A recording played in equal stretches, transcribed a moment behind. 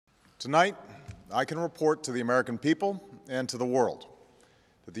Tonight, I can report to the American people and to the world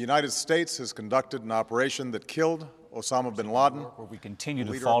that the United States has conducted an operation that killed Osama bin Laden. Where we continue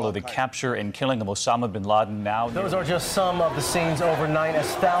to follow the capture and killing of Osama bin Laden now. Those are just some of the scenes overnight as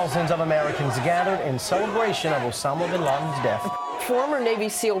thousands of Americans gathered in celebration of Osama bin Laden's death. Former Navy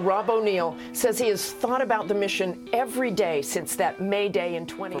SEAL Rob O'Neill says he has thought about the mission every day since that May Day in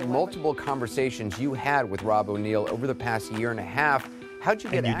 2011. From multiple conversations you had with Rob O'Neill over the past year and a half, how'd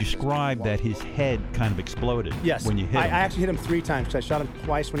you get access? And you described that his head kind of exploded when you hit him. I actually hit him 3 times because I shot him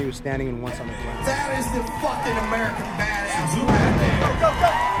twice when he was standing and once on the ground. That is the fucking American badass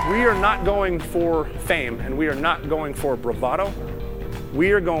right there. We are not going for fame and we are not going for bravado.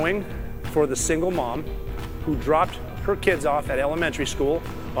 We are going for the single mom who dropped her kids off at elementary school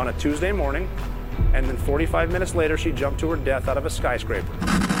on a Tuesday morning, and then 45 minutes later she jumped to her death out of a skyscraper.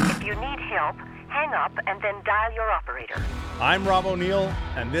 If you need help, hang up and then dial your operator. I'm Rob O'Neill,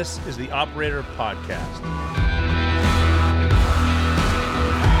 and this is the Operator Podcast.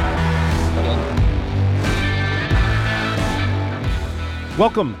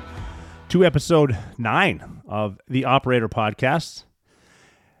 Welcome to episode 9 of the Operator Podcast.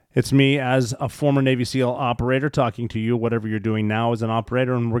 It's me as a former Navy SEAL operator talking to you, whatever you're doing now as an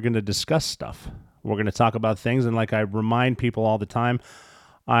operator, and we're going to discuss stuff. We're going to talk about things, and like I remind people all the time,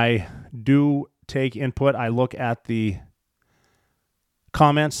 I do take input. I look at the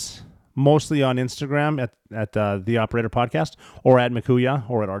comments mostly on Instagram at the Operator Podcast or at Makuya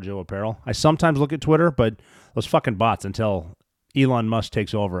or at Arjo Apparel. I sometimes look at Twitter, but those fucking bots until Elon Musk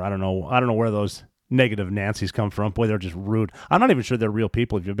takes over. I don't know where those negative Nancys come from. Boy, they're just rude. I'm not even sure they're real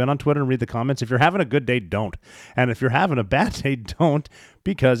people. If you've been on Twitter and read the comments, if you're having a good day, don't. And if you're having a bad day, don't,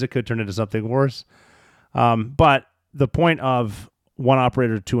 because it could turn into something worse. But the point of one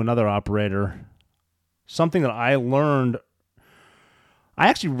operator to another operator, something that I learned, I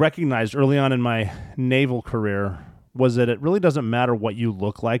actually recognized early on in my naval career, was that it really doesn't matter what you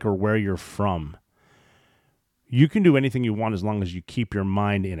look like or where you're from. You can do anything you want as long as you keep your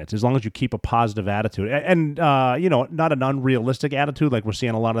mind in it, as long as you keep a positive attitude. And not an unrealistic attitude like we're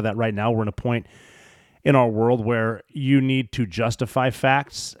seeing a lot of that right now. We're in a point in our world where you need to justify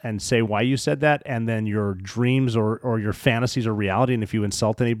facts and say why you said that, and then your dreams or your fantasies are reality, and if you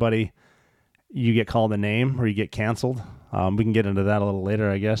insult anybody, you get called a name or you get canceled. We can get into that a little later,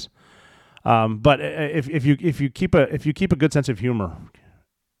 I guess. But if you keep a good sense of humor,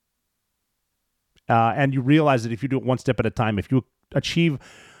 and you realize that if you do it one step at a time, if you achieve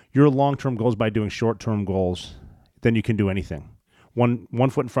your long-term goals by doing short-term goals, then you can do anything. One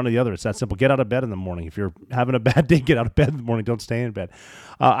foot in front of the other. It's that simple. Get out of bed in the morning. If you're having a bad day, get out of bed in the morning. Don't stay in bed.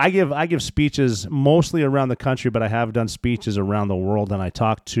 I give speeches mostly around the country, but I have done speeches around the world, and I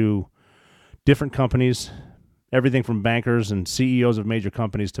talk to different companies, everything from bankers and CEOs of major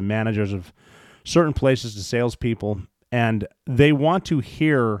companies to managers of certain places to salespeople, and they want to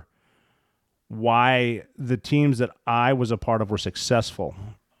hear why the teams that I was a part of were successful,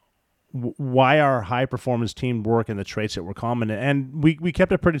 why our high-performance team work and the traits that were common. And we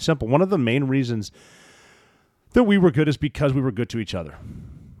kept it pretty simple. One of the main reasons that we were good is because we were good to each other.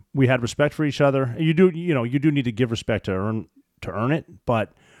 We had respect for each other. You do need to give respect to earn it,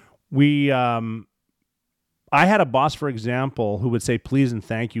 but I had a boss, for example, who would say please and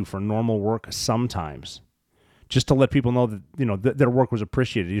thank you for normal work sometimes, just to let people know that their work was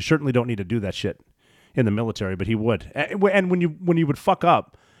appreciated. You certainly don't need to do that shit in the military, but he would. And when you would fuck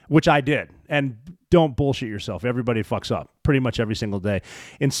up, which I did, and don't bullshit yourself. Everybody fucks up pretty much every single day.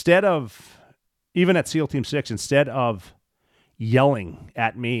 Instead of, even at SEAL Team 6, instead of yelling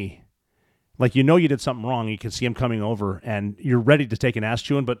at me, like you did something wrong, you can see him coming over, and you're ready to take an ass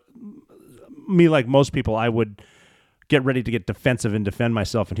chewing, but me, like most people, I would get ready to get defensive and defend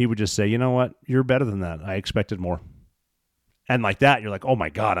myself, and he would just say, you know what, you're better than that. I expected more. And like that, you're like, oh my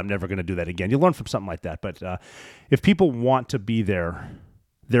God, I'm never going to do that again. You learn from something like that. But if people want to be there,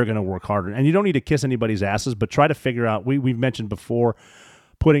 they're going to work harder. And you don't need to kiss anybody's asses, but try to figure out, we've mentioned before,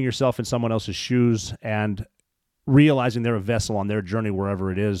 putting yourself in someone else's shoes and realizing they're a vessel on their journey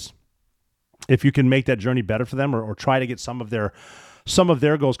wherever it is. If you can make that journey better for them, or try to get some of their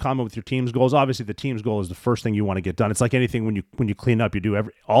goals common with your team's goals. Obviously, the team's goal is the first thing you want to get done. It's like anything when you clean up, you do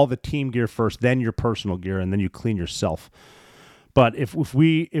all the team gear first, then your personal gear, and then you clean yourself. But if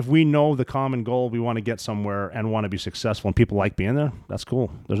we know the common goal, we want to get somewhere and want to be successful, and people like being there, that's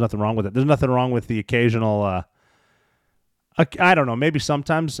cool. There's nothing wrong with it. There's nothing wrong with the occasional, I don't know, maybe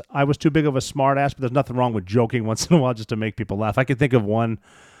sometimes I was too big of a smart ass, but there's nothing wrong with joking once in a while just to make people laugh. I could think of one.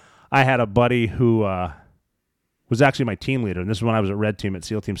 I had a buddy who was actually my team leader, and this is when I was at Red Team at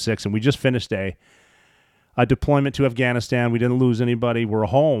SEAL Team 6, and we just finished a deployment to Afghanistan. We didn't lose anybody. We're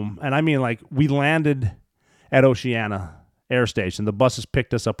home. And I mean, like, we landed at Oceana Air Station. The buses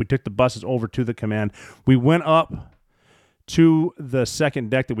picked us up. We took the buses over to the command. We went up to the second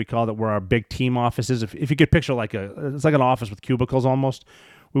deck that we called it, where our big team office is. If you could picture it's like an office with cubicles almost.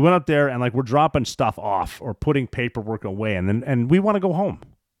 We went up there and like we're dropping stuff off or putting paperwork away, and we want to go home.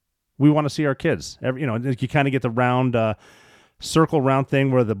 We want to see our kids. You kind of get the round circle round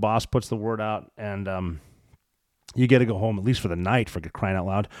thing where the boss puts the word out, and you get to go home at least for the night, for crying out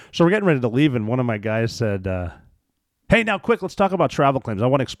loud. So we're getting ready to leave, and one of my guys said, "Hey, now quick, let's talk about travel claims. I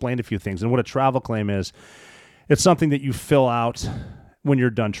want to explain a few things." And what a travel claim is, it's something that you fill out when you're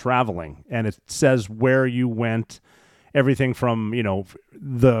done traveling, and it says where you went, everything from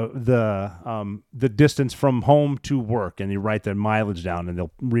the distance from home to work, and you write the mileage down, and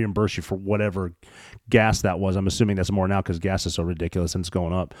they'll reimburse you for whatever gas that was. I'm assuming that's more now because gas is so ridiculous and it's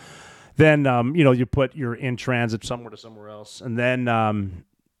going up. Then you put you're in transit somewhere to somewhere else, and then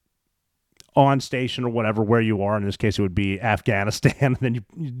on station or whatever where you are. In this case, it would be Afghanistan. And then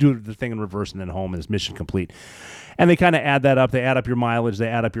you do the thing in reverse, and then home, and it's mission complete. And they kind of add that up. They add up your mileage, they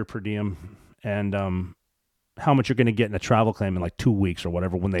add up your per diem, and how much you're going to get in a travel claim in like 2 weeks or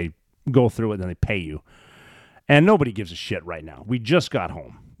whatever when they go through it, and then they pay you. And nobody gives a shit right now. We just got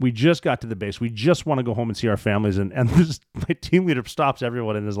home. We just got to the base. We just want to go home and see our families. And my team leader stops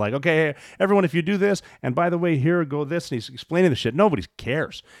everyone and is like, "Okay, everyone, if you do this, and by the way, here, go this." And he's explaining the shit. Nobody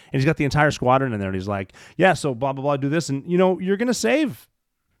cares. And he's got the entire squadron in there. And he's like, "Yeah, so blah, blah, blah, do this." And, you're going to save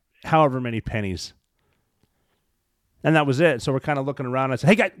however many pennies. And that was it. So we're kind of looking around. I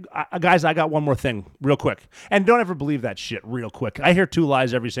said, "Hey, guys, I got one more thing real quick." And don't ever believe that shit real quick. I hear 2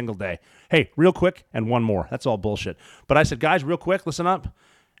 lies every single day. Hey, real quick and one more. That's all bullshit. But I said, "Guys, real quick, listen up."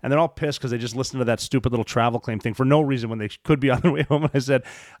 And they're all pissed because they just listened to that stupid little travel claim thing for no reason when they could be on their way home. And I said,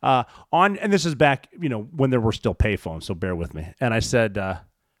 and this is back, when there were still payphones, so bear with me. And I said,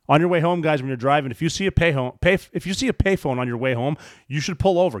 on your way home, guys, when you're driving, if you see a payphone on your way home, you should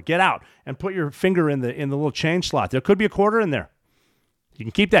pull over, get out, and put your finger in the little change slot. There could be a quarter in there. You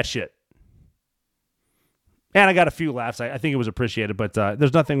can keep that shit. And I got a few laughs. I think it was appreciated, but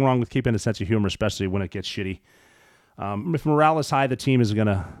there's nothing wrong with keeping a sense of humor, especially when it gets shitty. If morale is high, the team's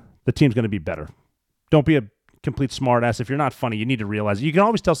gonna be better. Don't be a complete smartass. If you're not funny, you need to realize it. You can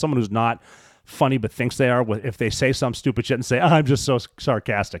always tell someone who's not funny but thinks they are if they say some stupid shit and say, "I'm just so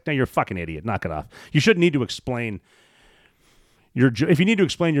sarcastic." No, you're a fucking idiot. Knock it off. You shouldn't need to explain if you need to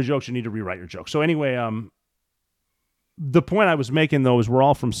explain your jokes, you need to rewrite your jokes. So anyway, the point I was making though is we're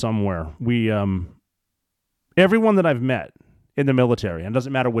all from somewhere. We everyone that I've met in the military, and it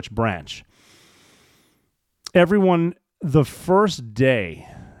doesn't matter which branch, everyone, the first day,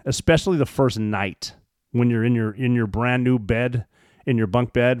 especially the first night, when you're in your brand new bed, in your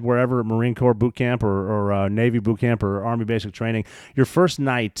bunk bed, wherever, Marine Corps boot camp or Navy boot camp or Army basic training, your first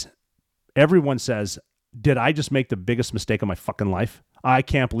night, everyone says, "Did I just make the biggest mistake of my fucking life? I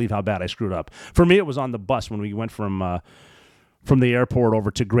can't believe how bad I screwed up." For me, it was on the bus when we went from the airport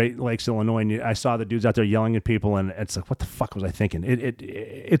over to Great Lakes, Illinois, and I saw the dudes out there yelling at people, and it's like, what the fuck was I thinking?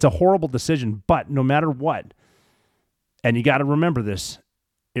 It's a horrible decision, but no matter what, and you got to remember this,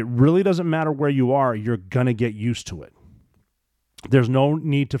 it really doesn't matter where you are, you're going to get used to it. There's no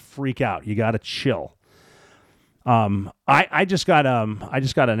need to freak out. You got to chill. I just got an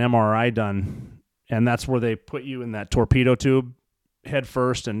MRI done, and that's where they put you in that torpedo tube head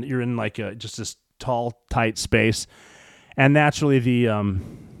first, and you're in like just this tall, tight space. And naturally,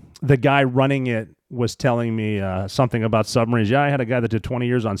 the guy running it was telling me something about submarines. Yeah, I had a guy that did 20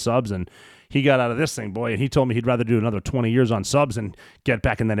 years on subs, and he got out of this thing, boy, and he told me he'd rather do another 20 years on subs and get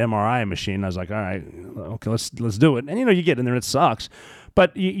back in that MRI machine. I was like, all right, okay, let's do it. And, you get in there, it sucks.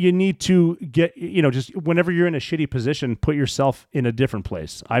 But you need to get, just whenever you're in a shitty position, put yourself in a different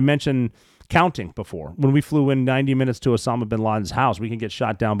place. I mentioned counting before. When we flew in 90 minutes to Osama bin Laden's house, we can get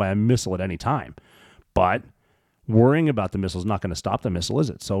shot down by a missile at any time. But worrying about the missile is not going to stop the missile, is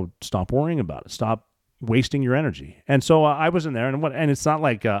it? So stop worrying about it. Stop wasting your energy. And so I was in there, and it's not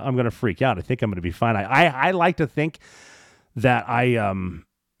like I'm going to freak out. I think I'm going to be fine. I like to think that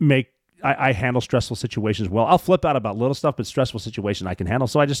I handle stressful situations well. I'll flip out about little stuff, but stressful situation I can handle.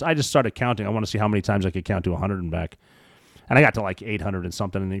 So I just started counting. I want to see how many times I could count to 100 and back. And I got to like 800 and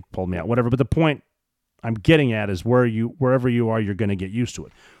something, and he pulled me out, whatever. But the point I'm getting at is wherever you are, you're going to get used to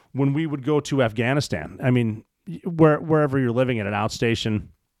it. When we would go to Afghanistan, I mean, wherever you're living at an outstation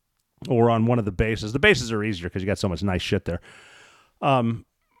or on one of the bases are easier because you got so much nice shit there.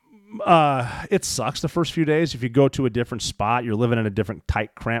 It sucks the first few days. If you go to a different spot, you're living in a different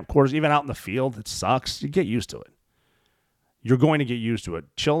tight, cramped quarters, even out in the field, it sucks. You get used to it. You're going to get used to it.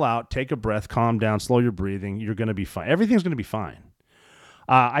 Chill out, take a breath, calm down, slow your breathing. You're going to be fine. Everything's going to be fine.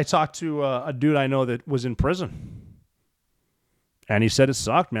 I talked to a dude I know that was in prison. And he said it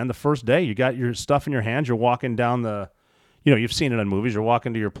sucked, man. The first day, you got your stuff in your hands. You're walking down you've seen it in movies. You're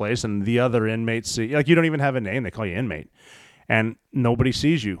walking to your place, and the other inmates see, like, you don't even have a name. They call you inmate. And nobody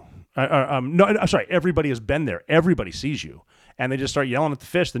sees you. Everybody has been there. Everybody sees you. And they just start yelling at the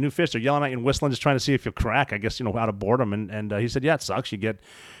fish. The new fish, they're yelling at you and whistling, just trying to see if you'll crack, I guess, out of boredom. And he said, yeah, it sucks. You get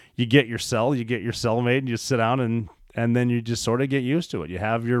your cell, you get your cellmate, and you sit down, and then you just sort of get used to it. You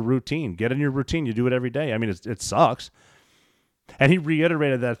have your routine. Get in your routine. You do it every day. I mean, it sucks. And he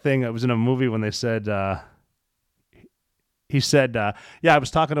reiterated that thing that was in a movie when they said, he said, I was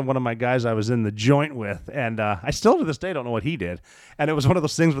talking to one of my guys I was in the joint with, and I still to this day don't know what he did. And it was one of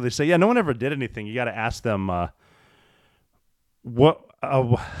those things where they say, yeah, no one ever did anything. You got to ask them, what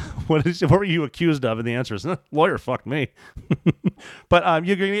were you accused of? And the answer is, lawyer fucked me. But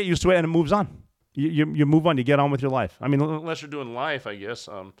you're going to get used to it, and it moves on. You move on. You get on with your life. I mean, unless you're doing life, I guess.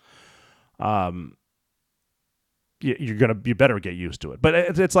 You better get used to it. But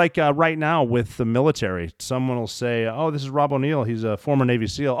it's like right now with the military, someone will say, oh, this is Rob O'Neill. He's a former Navy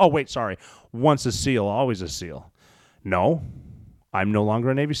SEAL. Oh, wait, sorry. Once a SEAL, always a SEAL. No, I'm no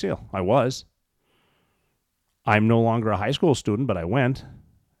longer a Navy SEAL. I was. I'm no longer a high school student, but I went.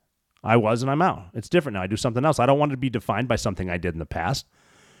 I was, and I'm out. It's different now. I do something else. I don't want to be defined by something I did in the past.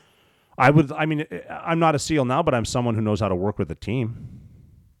 I'm not a SEAL now, but I'm someone who knows how to work with a team.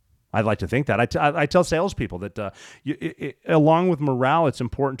 I'd like to think that. I tell salespeople that along with morale, it's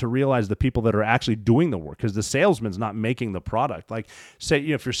important to realize the people that are actually doing the work, because the salesman's not making the product. Like, say,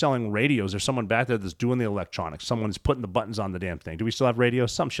 if you're selling radios, there's someone back there that's doing the electronics. Someone's putting the buttons on the damn thing. Do we still have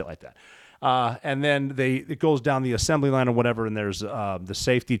radios? Some shit like that. And then it goes down the assembly line or whatever, and there's the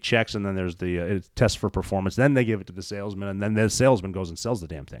safety checks, and then there's the test for performance. Then they give it to the salesman, and then the salesman goes and sells the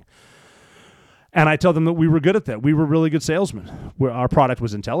damn thing. And I tell them that we were good at that. We were really good salesmen. Our product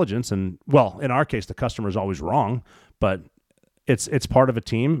was intelligence, and, well, in our case, the customer is always wrong, but it's part of a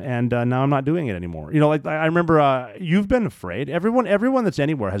team, and now I'm not doing it anymore. Like I remember you've been afraid. Everyone that's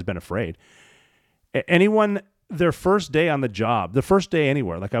anywhere has been afraid. Anyone, their first day on the job, the first day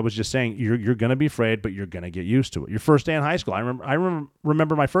anywhere, like I was just saying, you're going to be afraid, but you're going to get used to it. Your first day in high school. I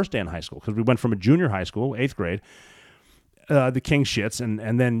remember my first day in high school, because we went from a junior high school, 8th grade, the king shits,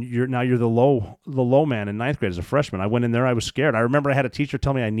 and then you're the low man in 9th grade as a freshman. I went in there, I was scared. I remember I had a teacher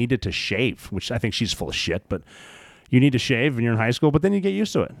tell me I needed to shave, which I think she's full of shit, but you need to shave when you're in high school, but then you get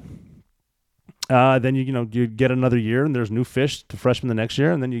used to it. Then you get another year, and there's new fish to freshman the next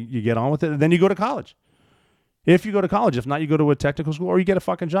year, and then you get on with it, and then you go to college. If you go to college, if not, you go to a technical school, or you get a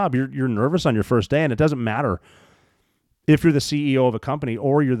fucking job. You're nervous on your first day, and it doesn't matter if you're the CEO of a company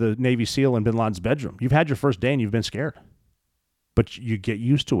or you're the Navy SEAL in Bin Laden's bedroom. You've had your first day, and you've been scared. But you get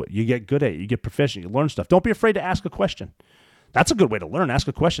used to it. You get good at it. You get proficient. You learn stuff. Don't be afraid to ask a question. That's a good way to learn. Ask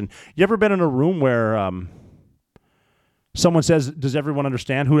a question. You ever been in a room where someone says, does everyone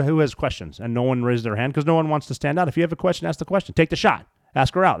understand? Who has questions? And no one raised their hand because no one wants to stand out. If you have a question, ask the question. Take the shot.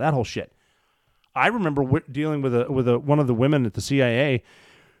 Ask her out. That whole shit. I remember dealing with one of the women at the CIA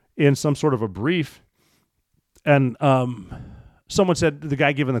in some sort of a brief, and someone said, the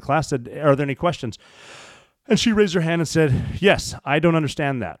guy giving the class said, are there any questions? And she raised her hand and said, yes, I don't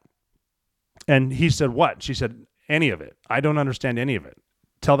understand that. And he said, what? She said, any of it. I don't understand any of it.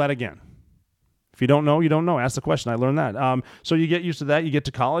 Tell that again. If you don't know, you don't know. Ask the question. I learned that. So you get used to that. You get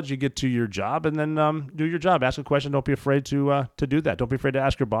to college, you get to your job, and then do your job. Ask a question. Don't be afraid to do that. Don't be afraid to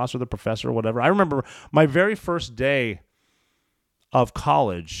ask your boss or the professor or whatever. I remember my very first day of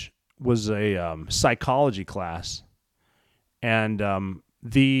college was a psychology class, and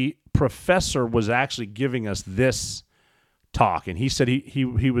the professor was actually giving us this talk, and he said he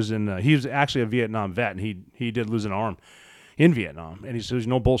was actually a Vietnam vet, and he did lose an arm in Vietnam, and he said,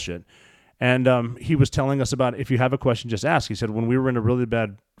 no bullshit. And he was telling us about, if you have a question, just ask. He said, when we were in a really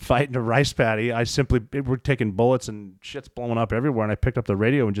bad fight in a rice paddy, we're taking bullets and shit's blowing up everywhere, and I picked up the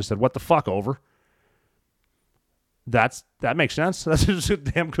radio and just said, what the fuck, over? That makes sense. That's just a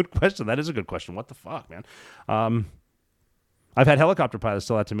damn good question. That is a good question. What the fuck, man? I've had helicopter pilots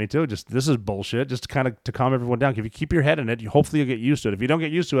tell that to me too. Just, this is bullshit. Just to calm everyone down. If you keep your head in it, hopefully you'll get used to it. If you don't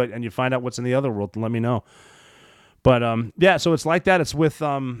get used to it and you find out what's in the other world, then let me know. But yeah, so it's like that. It's with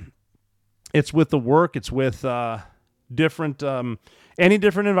the work. It's with different any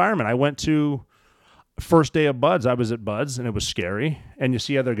different environment. I went to first day of Buds. I was at Buds, and it was scary. And you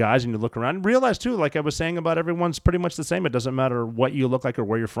see other guys, and you look around and realize too, like I was saying about everyone's pretty much the same. It doesn't matter what you look like or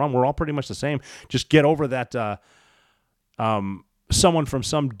where you're from. We're all pretty much the same. Just get over that someone from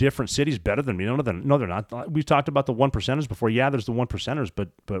some different cities better than me. No, they're not. We've talked about the 1%ers before. Yeah, there's the 1%ers, but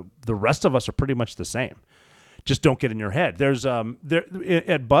the rest of us are pretty much the same. Just don't get in your head. There's there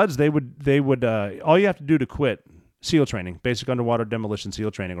at Buds they would all you have to do to quit SEAL training, basic underwater demolition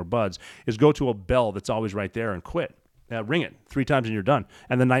SEAL training, or Buds, is go to a bell that's always right there and quit. Ring it 3 times and you're done,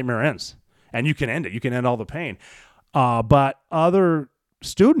 and the nightmare ends. And you can end it. You can end all the pain. But other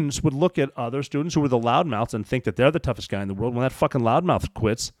students would look at other students who were the loudmouths and think that they're the toughest guy in the world. When that fucking loudmouth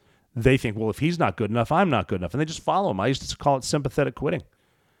quits, they think, well, if he's not good enough, I'm not good enough. And they just follow him. I used to call it sympathetic quitting.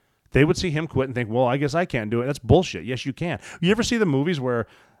 They would see him quit and think, well, I guess I can't do it. That's bullshit. Yes, you can. You ever see the movies where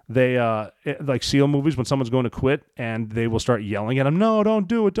they, like SEAL movies, when someone's going to quit and they will start yelling at them, no, don't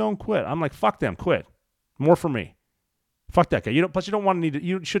do it, don't quit. I'm like, fuck them, quit. More for me. Fuck that guy. Plus, you don't want to need to,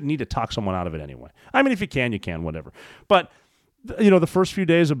 you shouldn't need to talk someone out of it anyway. I mean, if you can, whatever. But, the first few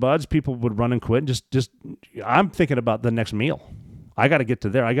days of Buds, people would run and quit. I'm thinking about the next meal. I got to get to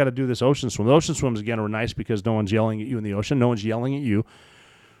there. I got to do this ocean swim. The ocean swims, again, are nice because no one's yelling at you in the ocean. No one's yelling at you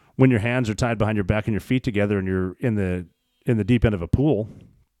when your hands are tied behind your back and your feet together and you're in the deep end of a pool.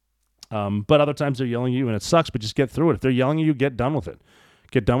 But other times they're yelling at you and it sucks, but just get through it. If they're yelling at you, get done with it.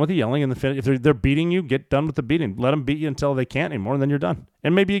 Get done with the yelling, and if they're beating you, get done with the beating. Let them beat you until they can't anymore, and then you're done.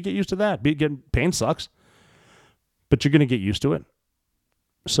 And maybe you get used to that. Pain sucks, but you're going to get used to it.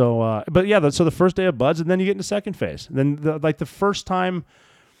 So, so the first day of Buds, and then you get into second phase. Then, the first time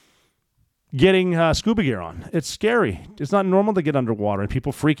getting scuba gear on, it's scary. It's not normal to get underwater, and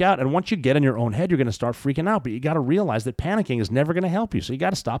people freak out. And once you get in your own head, you're going to start freaking out. But you got to realize that panicking is never going to help you. So you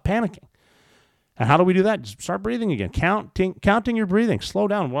got to stop panicking. And how do we do that? Just start breathing again. Counting your breathing. Slow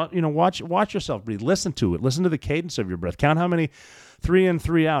down. Watch yourself breathe. Listen to it. Listen to the cadence of your breath. Count how many 3 in,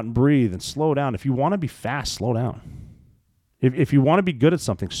 3 out, and breathe and slow down. If you want to be fast, slow down. If you want to be good at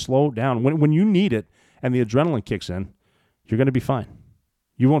something, slow down. When you need it and the adrenaline kicks in, you're going to be fine.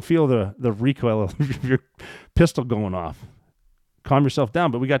 You won't feel the recoil of your pistol going off. Calm yourself down.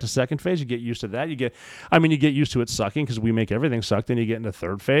 But we got to second phase. You get used to that. You get used to it sucking because we make everything suck. Then you get into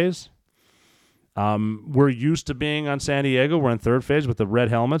third phase. We're used to being on San Diego. We're in third phase with the red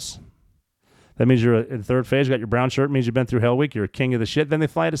helmets. That means you're in third phase. You got your brown shirt. It means you've been through Hell Week. You're a king of the shit. Then they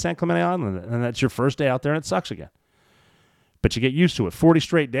fly you to San Clemente Island, and that's your first day out there, and it sucks again. But you get used to it. 40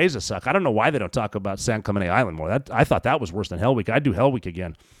 straight days of suck. I don't know why they don't talk about San Clemente Island more. I thought that was worse than Hell Week. I'd do Hell Week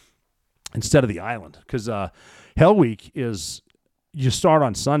again instead of the island because Hell Week is you start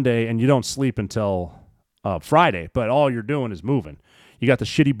on Sunday and you don't sleep until Friday, but all you're doing is moving. You got the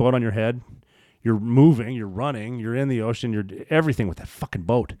shitty boat on your head. You're moving, you're running, you're in the ocean, you're everything with that fucking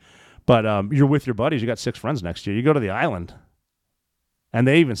boat. But you're with your buddies. You got 6 friends next to you. You go to the island, and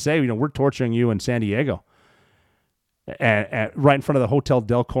they even say, we're torturing you in San Diego. And right in front of the Hotel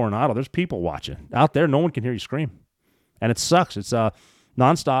Del Coronado, there's people watching. Out there, no one can hear you scream. And it sucks. It's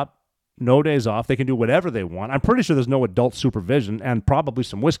nonstop, no days off. They can do whatever they want. I'm pretty sure there's no adult supervision and probably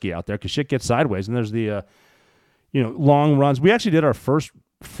some whiskey out there because shit gets sideways. And there's the, long runs. We actually did our first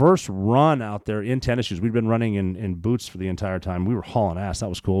run out there in tennis shoes. We'd been running in boots for the entire time. We were hauling ass. That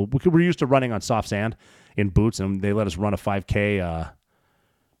was cool. We're used to running on soft sand in boots, and they let us run a 5K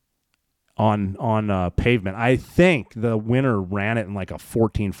on pavement. I think the winner ran it in like a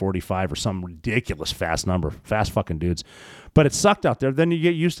 14:45 or some ridiculous fast number. Fast fucking dudes. But it sucked out there. Then you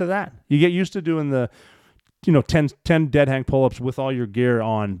get used to that. You get used to doing the 10 dead hang pull-ups with all your gear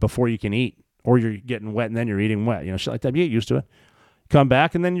on before you can eat, or you're getting wet and then you're eating wet. Shit like that. You get used to it. Come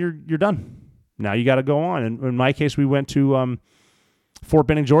back, and then you're done. Now you got to go on. And in my case, we went to Fort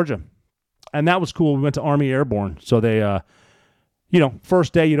Benning, Georgia. And that was cool. We went to Army Airborne. So they,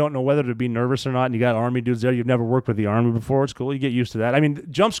 first day you don't know whether to be nervous or not, and you got Army dudes there. You've never worked with the Army before. It's cool. You get used to that. I mean,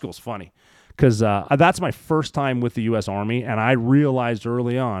 jump school's funny because that's my first time with the U.S. Army, and I realized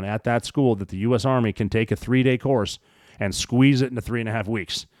early on at that school that the U.S. Army can take a 3-day course and squeeze it into 3.5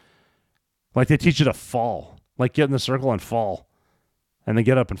 weeks. Like they teach you to fall, like get in the circle and fall. And then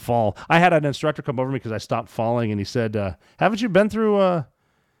get up and fall. I had an instructor come over me because I stopped falling, and he said, haven't you been through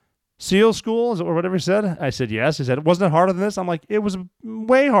SEAL school or whatever he said? I said, yes. He said, wasn't it harder than this? I'm like, it was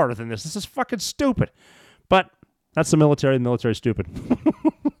way harder than this. This is fucking stupid. But that's the military. The military's stupid.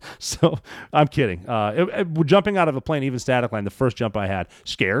 So I'm kidding. Jumping out of a plane, even static line, the first jump I had,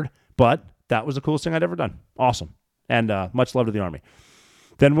 scared, but that was the coolest thing I'd ever done. Awesome. And much love to the Army.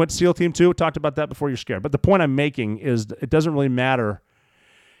 Then went to SEAL Team 2. Talked about that before. You're scared. But the point I'm making is it doesn't really matter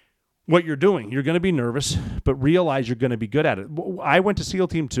what you're doing. You're going to be nervous, but realize you're going to be good at it. I went to SEAL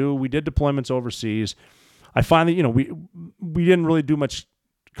Team 2. We did deployments overseas. I finally, we didn't really do much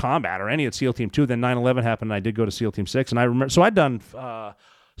combat or any at SEAL Team 2. Then 9/11 happened, and I did go to SEAL Team 6. And I remember, so I'd done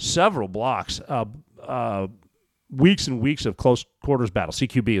several blocks. weeks and weeks of close quarters battle.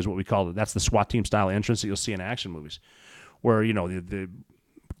 CQB is what we call it. That's the SWAT team style entrance that you'll see in action movies, where the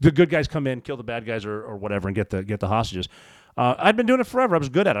good guys come in, kill the bad guys or whatever, and get the hostages. I'd been doing it forever. I was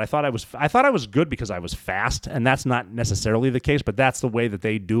good at it. I thought I was good because I was fast, and that's not necessarily the case, but that's the way that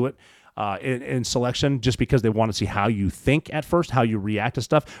they do it in selection, just because they want to see how you think at first, how you react to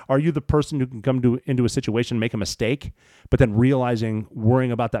stuff. Are you the person who can come into a situation, make a mistake, but then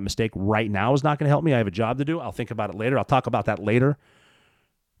worrying about that mistake right now is not going to help me? I have a job to do. I'll think about it later. I'll talk about that later,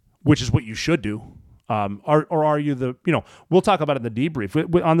 which is what you should do. Or are you we'll talk about it in the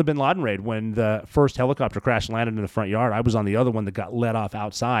debrief. On the Bin Laden raid, when the first helicopter crash landed in the front yard, I was on the other one that got let off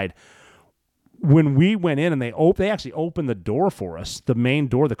outside. When we went in and they actually opened the door for us, the main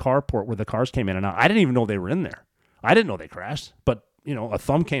door, the carport where the cars came in and out. I didn't even know they were in there. I didn't know they crashed, but a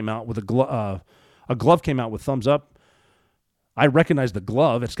thumb came out with a glove came out with thumbs up. I recognized the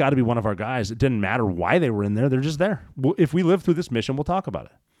glove. It's got to be one of our guys. It didn't matter why they were in there. They're just there. If we live through this mission, we'll talk about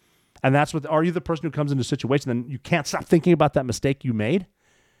it. And that's are you the person who comes into a situation, then you can't stop thinking about that mistake you made,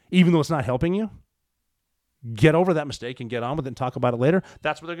 even though it's not helping you? Get over that mistake and get on with it and talk about it later.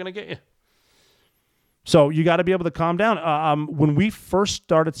 That's where they're going to get you. So you got to be able to calm down. When we first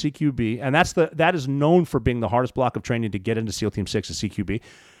started CQB, and that is known for being the hardest block of training to get into SEAL Team 6 is CQB.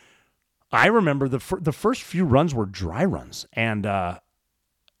 I remember the first few runs were dry runs, and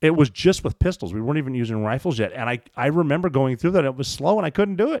it was just with pistols. We weren't even using rifles yet. And I remember going through that. It was slow, and I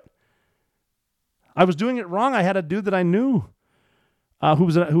couldn't do it. I was doing it wrong. I had a dude that I knew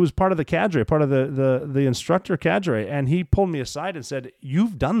who was part of the cadre, part of the instructor cadre, and he pulled me aside and said,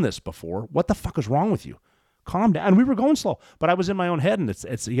 "You've done this before. What the fuck is wrong with you? Calm down." And we were going slow, but I was in my own head, and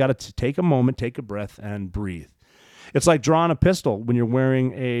it's you got to take a moment, take a breath, and breathe. It's like drawing a pistol when you're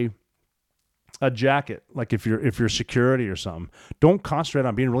wearing a jacket, like if you're security or something. Don't concentrate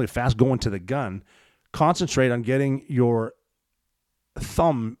on being really fast going to the gun. Concentrate on getting your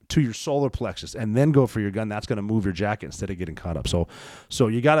thumb to your solar plexus and then go for your gun. That's going to move your jacket instead of getting caught up. So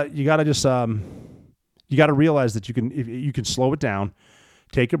you gotta just you gotta realize that you can slow it down,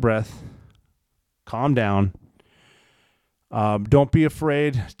 take a breath, calm down. Don't be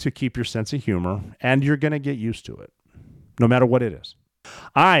afraid to keep your sense of humor, and you're going to get used to it, no matter what it is.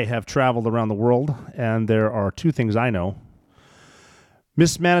 I have traveled around the world, and there are two things I know.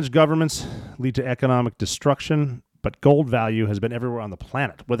 Mismanaged governments lead to economic destruction, but gold value has been everywhere on the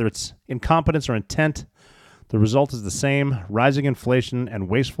planet. Whether it's incompetence or intent, the result is the same. Rising inflation and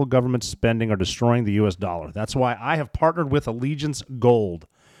wasteful government spending are destroying the U.S. dollar. That's why I have partnered with Allegiance Gold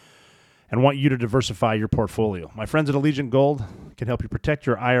and want you to diversify your portfolio. My friends at Allegiant Gold can help you protect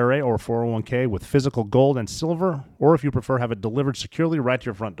your IRA or 401k with physical gold and silver, or if you prefer, have it delivered securely right to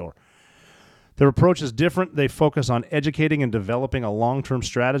your front door. Their approach is different. They focus on educating and developing a long-term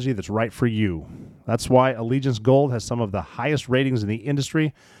strategy that's right for you. That's why Allegiance Gold has some of the highest ratings in the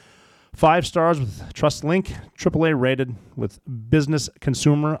industry. 5 stars with TrustLink, AAA rated with Business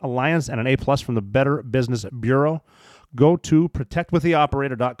Consumer Alliance, and an A+ from the Better Business Bureau. Go to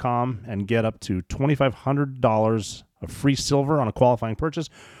protectwiththeoperator.com and get up to $2,500 of free silver on a qualifying purchase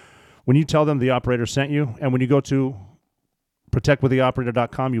when you tell them the operator sent you. And when you go to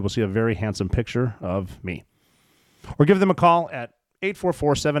protectwiththeoperator.com, you will see a very handsome picture of me. Or give them a call at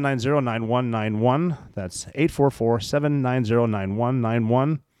 844-790-9191. That's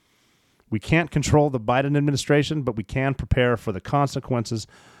 844-790-9191. We can't control the Biden administration, but we can prepare for the consequences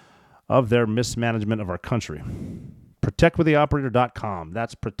of their mismanagement of our country. Protectwiththeoperator.com.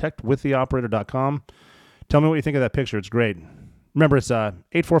 That's protectwiththeoperator.com. Tell me what you think of that picture. It's great. Remember, it's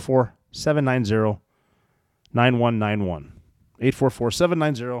 844-790-9191.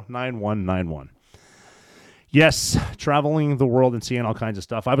 844-790-9191. Yes, traveling the world and seeing all kinds of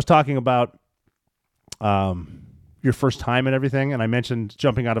stuff. I was talking about your first time and everything, and I mentioned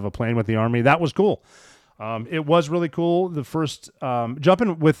jumping out of a plane with the Army. That was cool. It was really cool. The first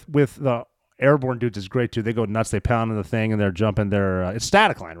jumping with the airborne dudes is great too. They go nuts. They pound on the thing and they're jumping. It's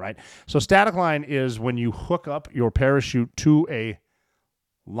static line, right? So static line is when you hook up your parachute to a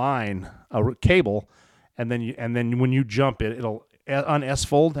line, a cable, and then when you jump it'll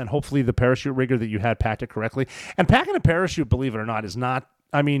un-S-fold, and hopefully the parachute rigger that you had packed it correctly. And packing a parachute, believe it or not, is not.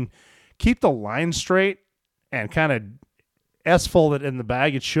 I mean, keep the line straight and kind of S-fold it in the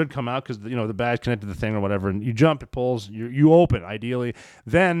bag. It should come out because the bag's connected to the thing or whatever. And you jump, it pulls. You open ideally.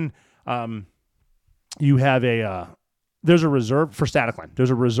 Then you have there's a reserve for static line.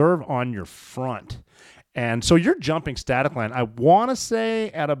 There's a reserve on your front. And so you're jumping static line, I want to say,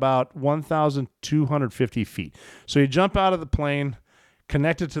 at about 1,250 feet. So you jump out of the plane,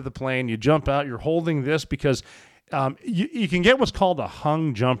 connected to the plane, you jump out, you're holding this because You can get what's called a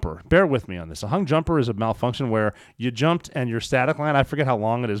hung jumper. Bear with me on this. A hung jumper is a malfunction where you jumped and your static line, I forget how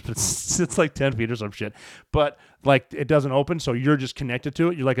long it is, but it's like 10 feet or some shit. But like it doesn't open, so you're just connected to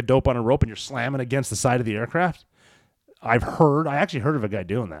it. You're like a dope on a rope and you're slamming against the side of the aircraft. I actually heard of a guy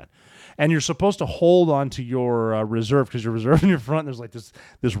doing that. And you're supposed to hold on to your reserve because your reserve in your front, there's like this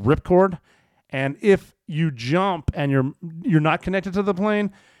ripcord. And if you jump and you're not connected to the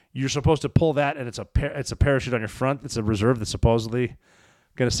plane, you're supposed to pull that, and it's a parachute on your front. It's a reserve that's supposedly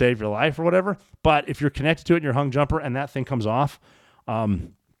going to save your life or whatever. But if you're connected to it and you're hung jumper and that thing comes off,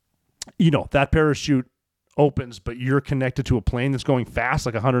 that parachute opens, but you're connected to a plane that's going fast,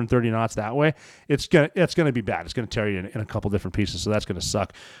 like 130 knots that way. It's gonna be bad. It's gonna tear you in a couple different pieces, so that's gonna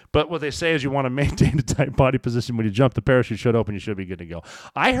suck. But what they say is you want to maintain a tight body position when you jump. The parachute should open. You should be good to go.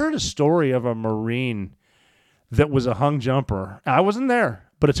 I heard a story of a Marine that was a hung jumper. I wasn't there.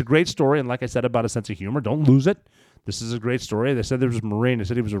 But it's a great story, and like I said about a sense of humor, don't lose it. This is a great story. They said there was a Marine. They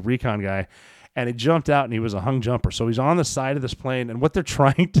said he was a recon guy, and he jumped out, and he was a hung jumper. So he's on the side of this plane, and what they're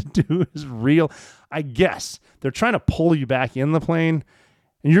trying to do is real. I guess they're trying to pull you back in the plane,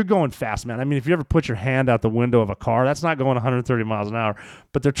 and you're going fast, man. I mean, if you ever put your hand out the window of a car, that's not going 130 miles an hour.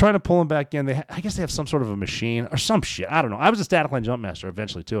 But they're trying to pull him back in. I guess they have some sort of a machine or some shit. I don't know. I was a static line jump master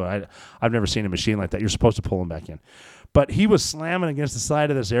eventually, too. I've never seen a machine like that. You're supposed to pull him back in. But he was slamming against the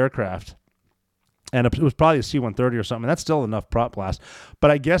side of this aircraft, and it was probably a C-130 or something. That's still enough prop blast. But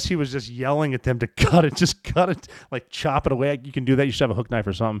I guess he was just yelling at them to cut it, like chop it away. You can do that. You should have a hook knife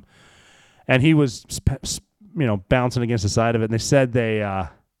or something. And he was, bouncing against the side of it. And they said they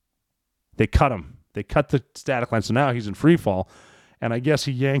cut him. They cut the static line. So now he's in free fall. And I guess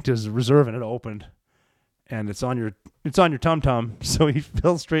he yanked his reserve and it opened. And it's on your tum-tum. So he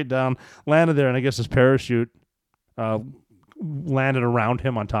fell straight down, landed there, and I guess his parachute landed around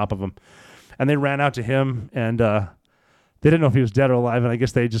him on top of him. And they ran out to him, and they didn't know if he was dead or alive, and I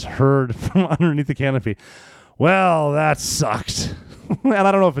guess they just heard from underneath the canopy, well, that sucked. And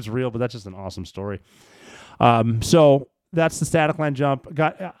I don't know if it's real, but that's just an awesome story. So that's the static line jump.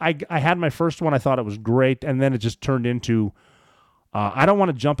 I had my first one. I thought it was great, and then it just turned into, I don't want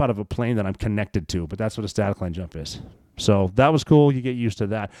to jump out of a plane that I'm connected to, but that's what a static line jump is. So that was cool. You get used to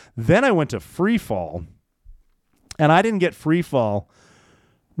that. Then I went to free fall. And I didn't get free fall,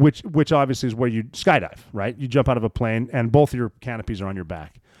 which obviously is where you skydive, right? You jump out of a plane, and both your canopies are on your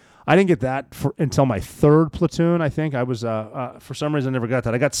back. I didn't get that until my third platoon, I think. I was, for some reason, I never got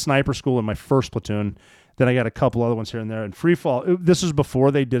that. I got sniper school in my first platoon. Then I got a couple other ones here and there. And free fall, this is before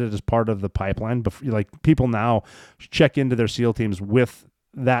they did it as part of the pipeline. Like, people now check into their SEAL teams with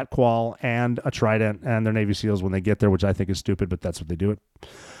that qual and a Trident and their Navy SEALs when they get there, which I think is stupid, but that's what they do it.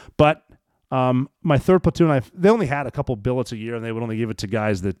 But my third platoon, they only had a couple billets a year, and they would only give it to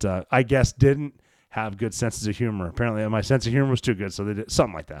guys that I guess didn't have good senses of humor. Apparently, my sense of humor was too good, so they did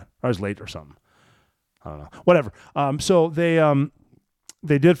something like that. I was late or something. I don't know. Whatever. So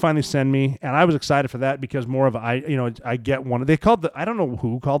they did finally send me, and I was excited for that because more of I get one. They called I don't know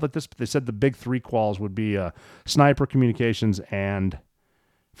who called it this, but they said the big three quals would be sniper, communications, and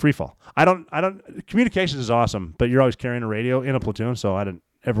free fall. Communications is awesome, but you're always carrying a radio in a platoon, so I didn't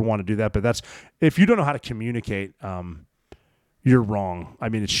ever want to do that. But if you don't know how to communicate, you're wrong. I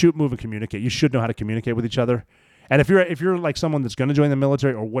mean, it's shoot, move, and communicate. You should know how to communicate with each other. And if you're like someone that's going to join the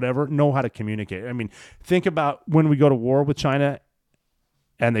military or whatever, know how to communicate. I mean, think about when we go to war with China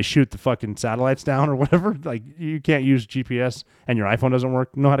and they shoot the fucking satellites down or whatever. Like, you can't use GPS and your iPhone doesn't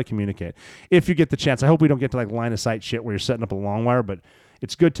work. Know how to communicate. If you get the chance. I hope we don't get to like line of sight shit where you're setting up a long wire, but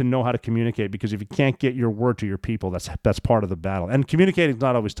it's good to know how to communicate, because if you can't get your word to your people, that's part of the battle. And communicating is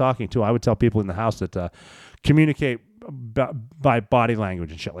not always talking, too. I would tell people in the house that communicate by body language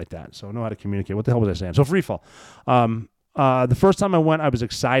and shit like that. So know how to communicate. What the hell was I saying? So free fall. The first time I went, I was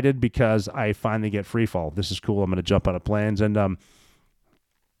excited because I finally get free fall. This is cool. I'm going to jump out of planes. And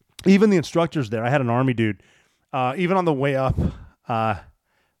even the instructors there, I had an Army dude, even on the way up,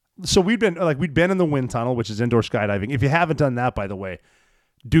 so we'd been in the wind tunnel, which is indoor skydiving. If you haven't done that, by the way,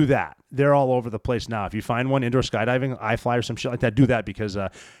 do that. They're all over the place now. If you find one, indoor skydiving, iFly or some shit like that, do that, because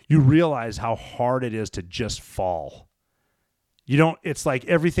you realize how hard it is to just fall. It's like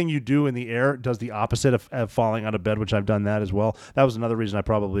everything you do in the air does the opposite of falling out of bed, which I've done that as well. That was another reason I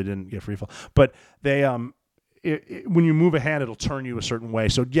probably didn't get free fall. But they, when you move a hand, it'll turn you a certain way.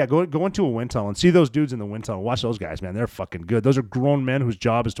 So yeah, go into a wind tunnel and see those dudes in the wind tunnel. Watch those guys, man. They're fucking good. Those are grown men whose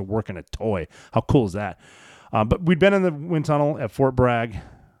job is to work in a toy. How cool is that? But we'd been in the wind tunnel at Fort Bragg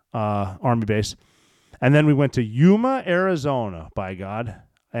Army Base, and then we went to Yuma, Arizona, by God.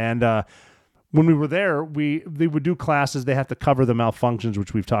 And when we were there, they would do classes. They have to cover the malfunctions,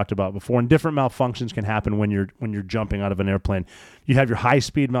 which we've talked about before. And different malfunctions can happen when you're jumping out of an airplane. You have your high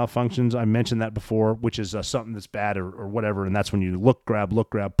speed malfunctions. I mentioned that before, which is something that's bad or whatever. And that's when you look, grab,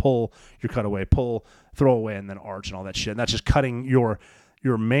 pull, your cutaway, pull, throw away, and then arch and all that shit. And that's just cutting your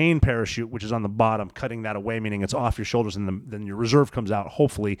main parachute, which is on the bottom, cutting that away, meaning it's off your shoulders, and then your reserve comes out,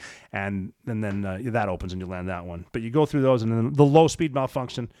 hopefully, and then that opens and you land that one. But you go through those, and then the low speed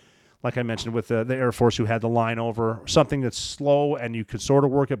malfunction, like I mentioned with the Air Force, who had the line over, something that's slow and you could sort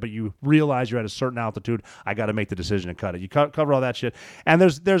of work it, but you realize you're at a certain altitude, I got to make the decision to cut it. You cover all that shit. And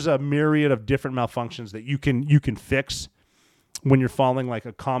there's a myriad of different malfunctions that you can fix when you're falling. Like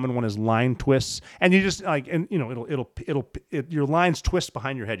a common one is line twists. And you just your lines twist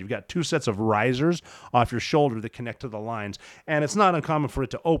behind your head. You've got two sets of risers off your shoulder that connect to the lines. And it's not uncommon for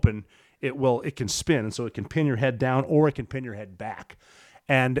it to open. It can spin, and so it can pin your head down or it can pin your head back.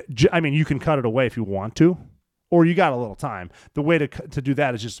 And you can cut it away if you want to, or you got a little time. The way to do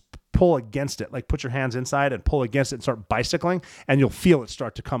that is just pull against it, like put your hands inside and pull against it and start bicycling, and you'll feel it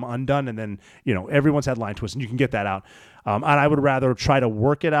start to come undone. And then, everyone's had line twists, and you can get that out. And I would rather try to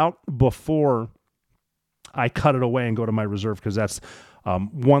work it out before I cut it away and go to my reserve, because that's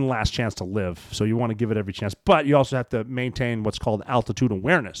one last chance to live. So you want to give it every chance, but you also have to maintain what's called altitude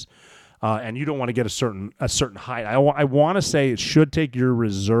awareness. And you don't want to get a certain height. I want to say it should take your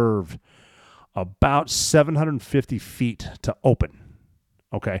reserve about 750 feet to open.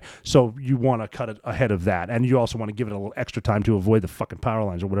 Okay, so you want to cut it ahead of that, and you also want to give it a little extra time to avoid the fucking power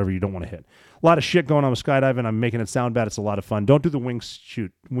lines or whatever you don't want to hit. A lot of shit going on with skydiving. I'm making it sound bad. It's a lot of fun. Don't do the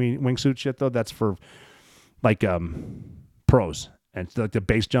wingsuit shit though. That's for like pros. And like the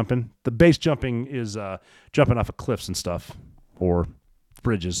base jumping. The base jumping is jumping off of cliffs and stuff or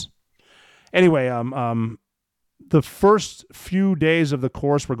bridges. Anyway, the first few days of the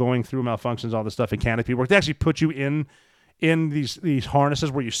course, we're going through malfunctions, all this stuff, and canopy work. They actually put you in these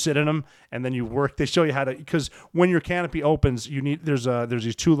harnesses where you sit in them, and then you work. They show you how to, because when your canopy opens, there's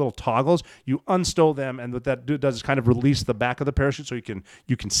these two little toggles. You unstow them, and what that does is kind of release the back of the parachute, so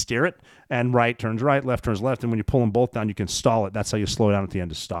you can steer it, and right turns right, left turns left, and when you pull them both down, you can stall it. That's how you slow down at the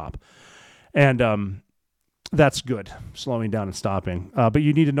end to stop, and that's good, slowing down and stopping. But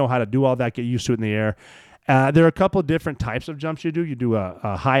you need to know how to do all that, get used to it in the air. There are a couple of different types of jumps you do. You do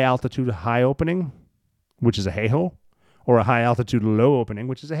a high altitude, high opening, which is a halo, or a high altitude, low opening,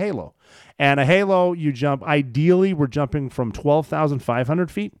 which is a halo. And a halo, you jump, ideally, we're jumping from 12,500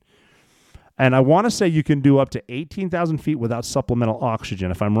 feet. And I want to say you can do up to 18,000 feet without supplemental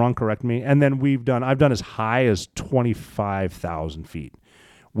oxygen. If I'm wrong, correct me. And then I've done as high as 25,000 feet,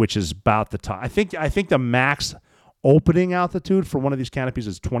 which is about the top. I think the max opening altitude for one of these canopies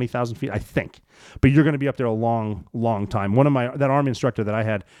is 20,000 feet, I think. But you're going to be up there a long, long time. That Army instructor that I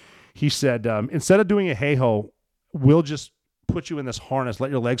had, he said, instead of doing a hey-ho, we'll just put you in this harness,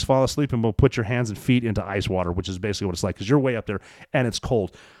 let your legs fall asleep, and we'll put your hands and feet into ice water, which is basically what it's like, because you're way up there and it's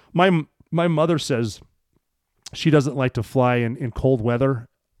cold. My mother says she doesn't like to fly in cold weather.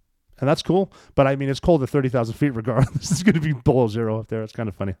 And that's cool, but I mean, it's cold at 30,000 feet regardless. It's going to be below zero up there. It's kind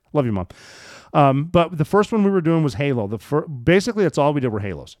of funny. Love you, Mom. But the first one we were doing was halo. Basically, that's all we did were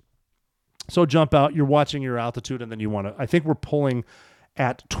halos. So jump out, you're watching your altitude, and then I think we're pulling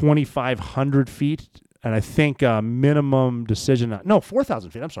at 2,500 feet, and I think minimum decision, 4,000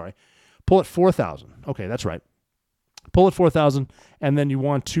 feet, I'm sorry. Pull at 4,000. Okay, that's right. Pull at 4,000, and then you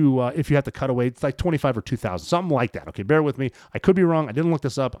want to, if you have to cut away, it's like 25 or 2,000, something like that. Okay, bear with me. I could be wrong. I didn't look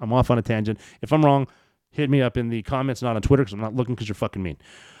this up. I'm off on a tangent. If I'm wrong, hit me up in the comments, not on Twitter, because I'm not looking, because you're fucking mean.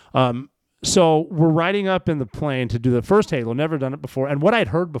 So we're riding up in the plane to do the first halo. Never done it before. And what I'd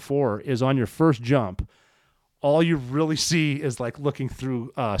heard before is on your first jump, all you really see is like looking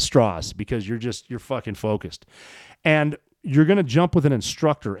through straws, because you're fucking focused. And you're going to jump with an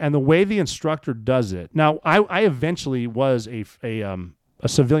instructor, and the way the instructor does it. Now, I eventually was a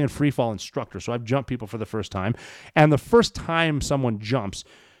civilian freefall instructor, so I've jumped people for the first time. And the first time someone jumps,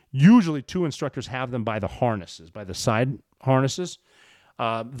 usually two instructors have them by the harnesses, by the side harnesses,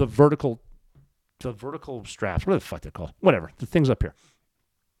 the vertical straps. What the fuck they're called? Whatever, the things up here.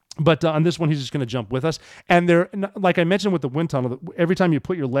 But on this one, he's just going to jump with us. And like I mentioned with the wind tunnel, every time you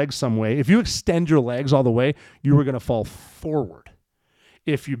put your legs some way, if you extend your legs all the way, you are going to fall forward.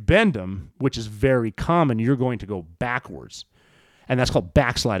 If you bend them, which is very common, you're going to go backwards. And that's called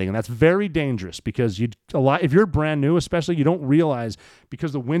backsliding. And that's very dangerous, because if you're brand new, especially, you don't realize,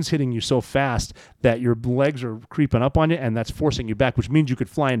 because the wind's hitting you so fast that your legs are creeping up on you, and that's forcing you back, which means you could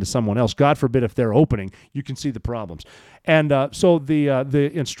fly into someone else. God forbid if they're opening, you can see the problems. And so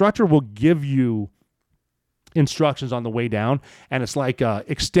the instructor will give you instructions on the way down, and it's like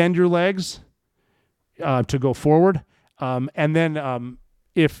extend your legs, to go forward. And then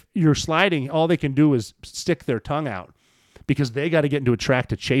if you're sliding, all they can do is stick their tongue out because they got to get into a track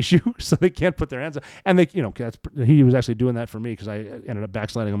to chase you, so they can't put their hands up. And they, he was actually doing that for me because I ended up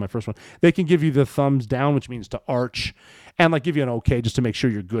backsliding on my first one. They can give you the thumbs down, which means to arch, and like give you an okay just to make sure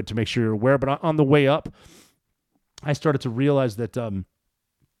you're good, to make sure you're aware. But on the way up, I started to realize that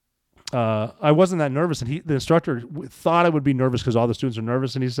I wasn't that nervous, and the instructor thought I would be nervous because all the students are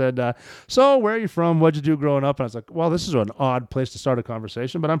nervous, and he said, so where are you from? What'd you do growing up? And I was like, well, this is an odd place to start a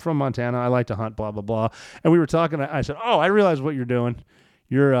conversation, but I'm from Montana. I like to hunt, blah, blah, blah. And we were talking. I said, oh, I realize what you're doing.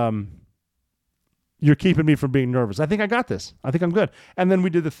 You're keeping me from being nervous. I think I got this. I think I'm good. And then we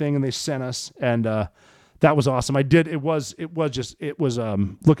did the thing, and they sent us, and that was awesome. It was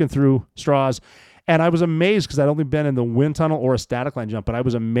looking through straws. And I was amazed because I'd only been in the wind tunnel or a static line jump, but I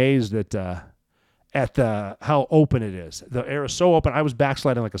was amazed at how open it is. The air is so open. I was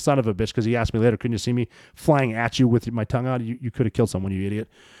backsliding like a son of a bitch because he asked me later, couldn't you see me flying at you with my tongue out? You could have killed someone, you idiot.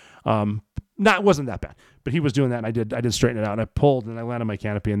 It wasn't that bad, but he was doing that, and I did straighten it out, and I pulled, and I landed my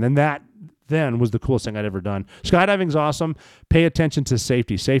canopy, and then was the coolest thing I'd ever done. Skydiving's awesome. Pay attention to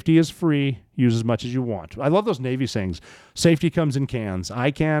safety. Safety is free. Use as much as you want. I love those Navy sayings. Safety comes in cans.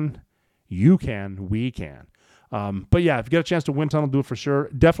 I can. You can, we can. But yeah, if you get a chance to wind tunnel, do it for sure.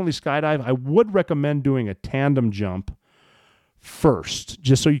 Definitely skydive. I would recommend doing a tandem jump first,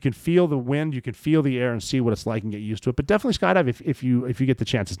 just so you can feel the wind, you can feel the air and see what it's like and get used to it. But definitely skydive if you get the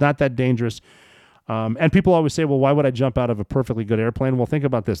chance. It's not that dangerous. And people always say, well, why would I jump out of a perfectly good airplane? Well, think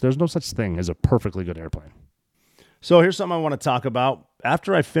about this. There's no such thing as a perfectly good airplane. So here's something I want to talk about.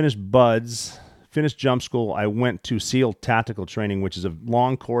 After I finished finished jump school, I went to SEAL Tactical Training, which is a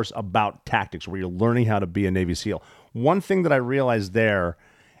long course about tactics where you're learning how to be a Navy SEAL. One thing that I realized there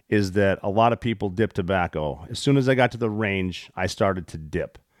is that a lot of people dip tobacco. As soon as I got to the range, I started to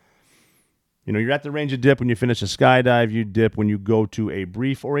dip. You're at the range, you dip. When you finish a skydive, you dip. When you go to a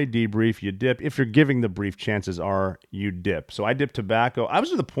brief or a debrief, you dip. If you're giving the brief, chances are you dip. So I dipped tobacco. I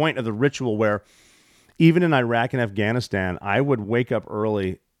was to the point of the ritual where even in Iraq and Afghanistan, I would wake up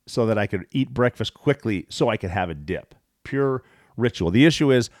early so that I could eat breakfast quickly so I could have a dip. Pure ritual. The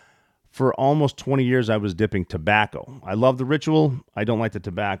issue is, for almost 20 years, I was dipping tobacco. I love the ritual. I don't like the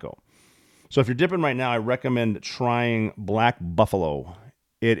tobacco. So if you're dipping right now, I recommend trying Black Buffalo.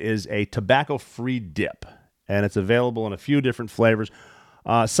 It is a tobacco-free dip, and it's available in a few different flavors.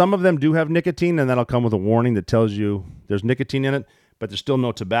 Some of them do have nicotine, and that'll come with a warning that tells you there's nicotine in it, but there's still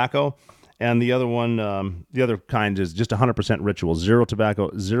no tobacco. And the other one, the other kind is just 100% ritual, zero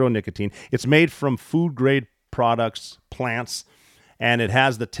tobacco, zero nicotine. It's made from food-grade products, plants, and it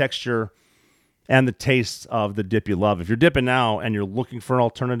has the texture and the taste of the dip you love. If you're dipping now and you're looking for an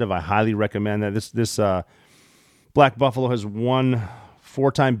alternative, I highly recommend that. This Black Buffalo has won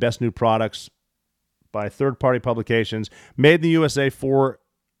 4-time Best New Products by third-party publications, made in the USA for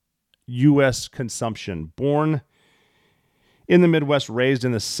U.S. consumption. Born in the Midwest, raised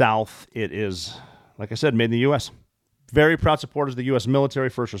in the South, it is, like I said, made in the U.S. Very proud supporters of the U.S. military,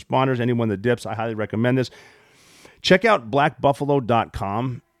 first responders, anyone that dips, I highly recommend this. Check out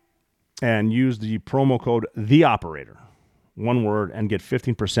blackbuffalo.com and use the promo code THEOPERATOR, one word, and get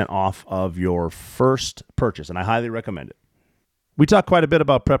 15% off of your first purchase, and I highly recommend it. We talk quite a bit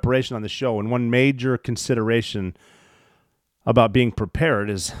about preparation on the show, and one major consideration about being prepared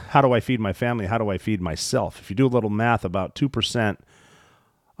is, how do I feed my family? How do I feed myself? If you do a little math, about 2%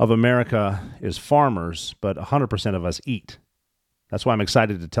 of America is farmers, but 100% of us eat. That's why I'm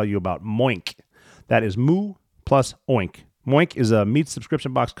excited to tell you about Moink. That is Moo plus Oink. Moink is a meat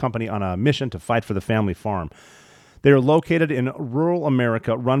subscription box company on a mission to fight for the family farm. They are located in rural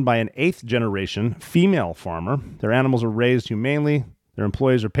America, run by an 8th-generation female farmer. Their animals are raised humanely. Their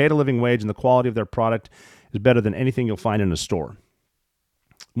employees are paid a living wage, and the quality of their product is better than anything you'll find in a store.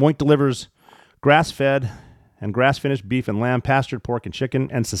 Moink delivers grass-fed and grass-finished beef and lamb, pastured pork and chicken,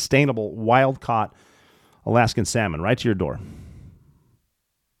 and sustainable wild-caught Alaskan salmon right to your door.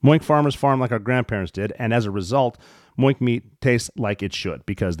 Moink farmers farm like our grandparents did, and as a result, Moink meat tastes like it should,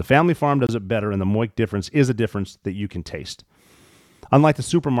 because the family farm does it better, and the Moink difference is a difference that you can taste. Unlike the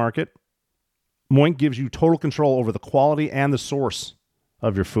supermarket, Moink gives you total control over the quality and the source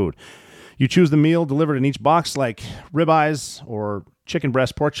of your food. You choose the meal delivered in each box, like ribeyes or chicken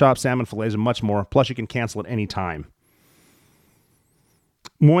breast, pork chops, salmon fillets, and much more. Plus, you can cancel at any time.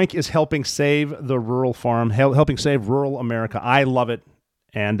 Moink is helping save the rural farm, helping save rural America. I love it,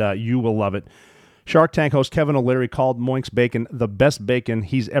 and you will love it. Shark Tank host Kevin O'Leary called Moink's bacon the best bacon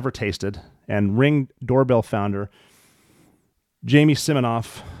he's ever tasted, and Ring doorbell founder Jamie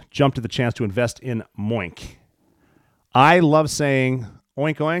Siminoff jumped at the chance to invest in Moink. I love saying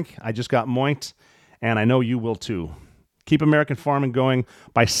oink oink, I just got moinked, and I know you will too. Keep American farming going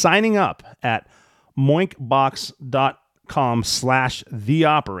by signing up at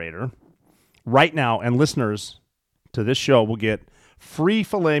moinkbox.com/theoperator right now, and listeners to this show will get free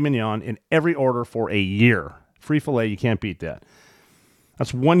filet mignon in every order for a year. Free filet, you can't beat that.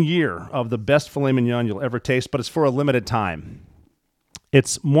 That's 1 year of the best filet mignon you'll ever taste, but it's for a limited time.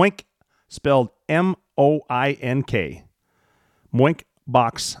 It's Moink, spelled M-O-I-N-K.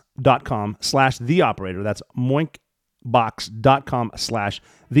 Moinkbox.com/theoperator. That's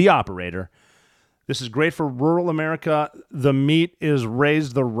moinkbox.com/theoperator. This is great for rural America. The meat is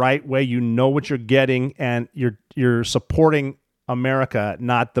raised the right way. You know what you're getting, and you're supporting America,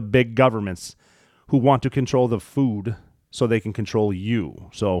 not the big governments who want to control the food so they can control you.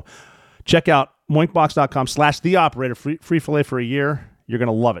 So check out moinkbox.com/theoperator. Free filet for a year. You're going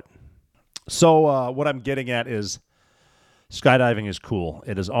to love it. So what I'm getting at is skydiving is cool.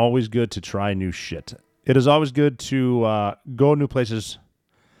 It is always good to try new shit. It is always good to go new places,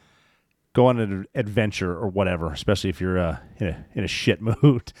 go on an adventure or whatever, especially if you're in a shit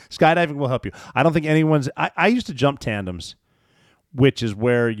mood. Skydiving will help you. I don't think anyone's... I used to jump tandems, which is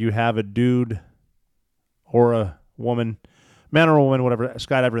where you have a dude or a woman, man or a woman, whatever, a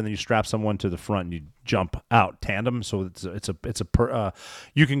skydiver, and then you strap someone to the front and you jump out tandem. So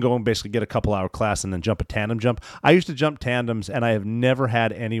you can go and basically get a couple-hour class and then jump a tandem jump. I used to jump tandems, and I have never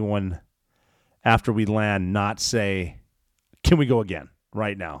had anyone after we land not say, "Can we go again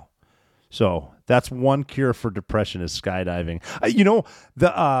right now?" So that's one cure for depression is skydiving.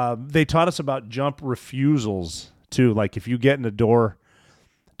 They taught us about jump refusals too. Like if you get in the door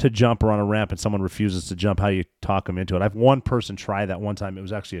to jump or on a ramp and someone refuses to jump, how you talk them into it. I've one person try that one time. It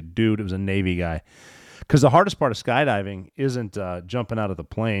was actually a dude. It was a Navy guy. Because the hardest part of skydiving isn't jumping out of the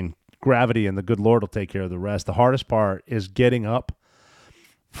plane. Gravity and the good Lord will take care of the rest. The hardest part is getting up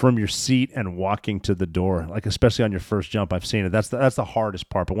from your seat and walking to the door. Like especially on your first jump, I've seen it. That's the hardest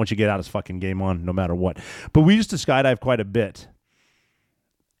part. But once you get out, it's fucking game on no matter what. But we used to skydive quite a bit.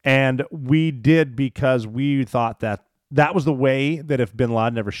 And we did because we thought that was the way that if bin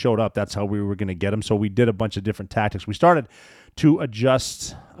Laden ever showed up, that's how we were going to get him. So we did a bunch of different tactics. We started to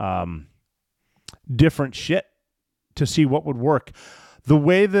adjust different shit to see what would work. The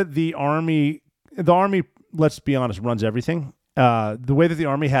way that the Army, let's be honest, runs everything. The way that the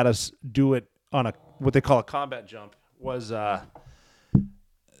Army had us do it on what they call a combat jump was, you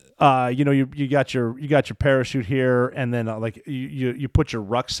got your parachute here, and then you put your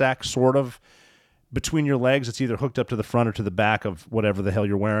rucksack sort of between your legs. It's either hooked up to the front or to the back of whatever the hell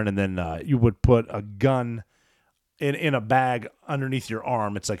you're wearing, and then you would put a gun in a bag underneath your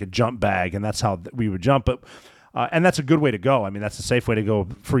arm. It's like a jump bag, and that's how we would jump. But and that's a good way to go. I mean, that's the safe way to go.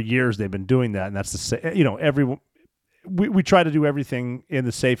 For years, they've been doing that, and that's we try to do everything in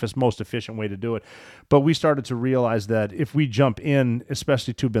the safest, most efficient way to do it. But we started to realize that if we jump in,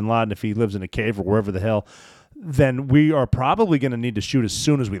 especially to bin Laden, if he lives in a cave or wherever the hell, then we are probably going to need to shoot as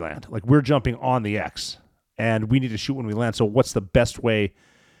soon as we land. Like we're jumping on the X, and we need to shoot when we land. So what's the best way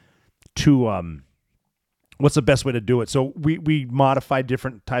to do it? So we modified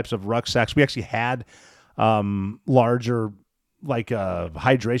different types of rucksacks. We actually had larger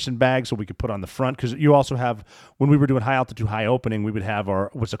hydration bags so we could put on the front, because you also have, when we were doing high altitude, high opening, we would have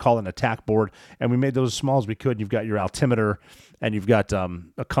our what's called an attack board, and we made those as small as we could. You've got your altimeter, and you've got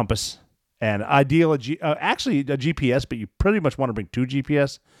a compass, and actually a GPS, but you pretty much want to bring 2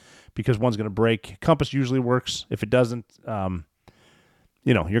 GPS because one's going to break. Compass usually works. If it doesn't, you're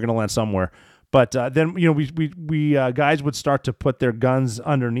going to land somewhere. But then, we guys would start to put their guns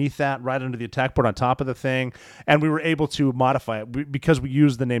underneath that, right under the attack board on top of the thing. And we were able to modify it. Because we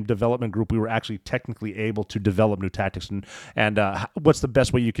used the name development group, we were actually technically able to develop new tactics and what's the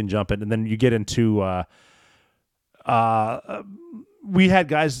best way you can jump it. And then you get into, we had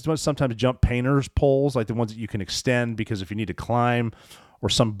guys sometimes jump painters poles, like the ones that you can extend, because if you need to climb or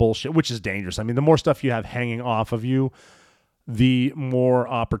some bullshit, which is dangerous. I mean, the more stuff you have hanging off of you, the more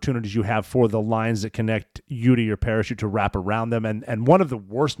opportunities you have for the lines that connect you to your parachute to wrap around them. And one of the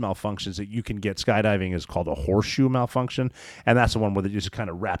worst malfunctions that you can get skydiving is called a horseshoe malfunction. And that's the one where it just kind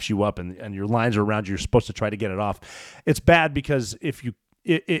of wraps you up and your lines are around you. You're supposed to try to get it off. It's bad because if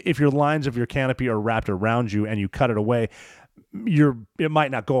your lines of your canopy are wrapped around you and you cut it away, it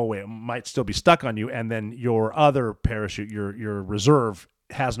might not go away. It might still be stuck on you. And then your other parachute, your reserve,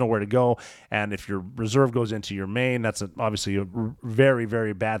 has nowhere to go, and if your reserve goes into your main, that's obviously a very,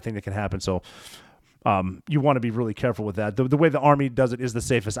 very bad thing that can happen. So you want to be really careful with that. The way the Army does it is the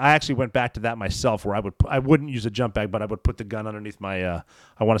safest. I actually went back to that myself, where I wouldn't use a jump bag, but I would put the gun underneath my I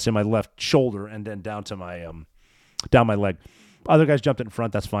want to say my left shoulder, and then down to my down my leg. Other guys jumped in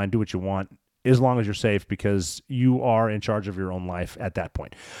front. That's fine. Do what you want. as long as you're safe, because you are in charge of your own life at that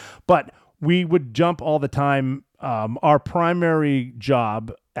point. But we would jump all the time. Our primary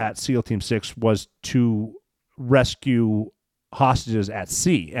job at SEAL Team 6 was to rescue hostages at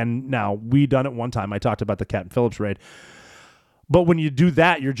sea. And now we done it one time. I talked about the Captain Phillips raid. But when you do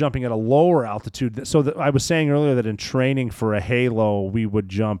that, you're jumping at a lower altitude. So I was saying earlier that in training for a Halo, we would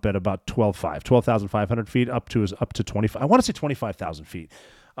jump at about 12,500 feet up to 25. I want to say 25,000 feet.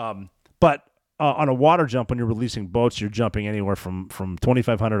 But on a water jump, when you're releasing boats, you're jumping anywhere from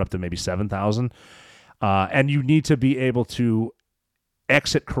 2,500 up to maybe 7,000. And you need to be able to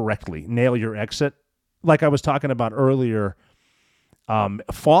exit correctly, nail your exit. Like I was talking about earlier,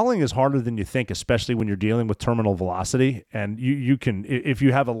 falling is harder than you think, especially when you're dealing with terminal velocity. And you can, if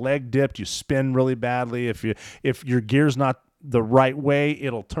you have a leg dipped, you spin really badly. If your gear's not the right way,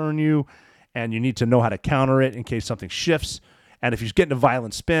 it'll turn you, and you need to know how to counter it in case something shifts. And if you get in a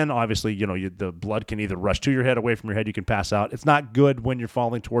violent spin, obviously, the blood can either rush to your head, away from your head, you can pass out. It's not good when you're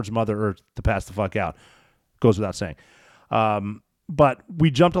falling towards Mother Earth to pass the fuck out. Goes without saying. But we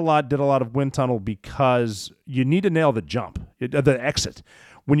jumped a lot, did a lot of wind tunnel, because you need to nail the jump, the exit.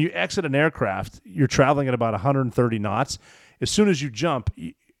 When you exit an aircraft, you're traveling at about 130 knots. As soon as you jump,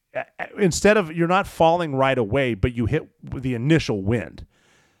 you're not falling right away, but you hit the initial wind,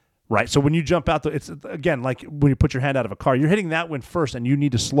 right? So when you jump out, it's again like when you put your hand out of a car, you're hitting that wind first, and you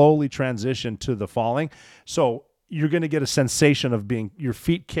need to slowly transition to the falling. So you're going to get a sensation of your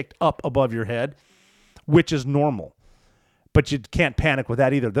feet kicked up above your head, which is normal. But you can't panic with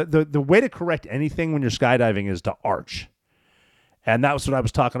that either. The way to correct anything when you're skydiving is to arch. And that was what I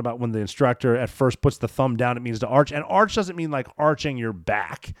was talking about when the instructor at first puts the thumb down. It means to arch. And arch doesn't mean like arching your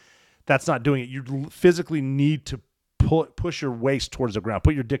back. That's not doing it. You physically need to push your waist towards the ground.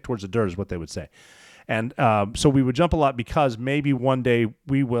 Put your dick towards the dirt is what they would say. And so we would jump a lot because maybe one day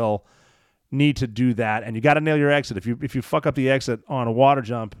we will need to do that. And you got to nail your exit. If you fuck up the exit on a water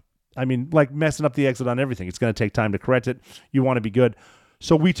jump, I mean, like messing up the exit on everything. It's going to take time to correct it. You want to be good.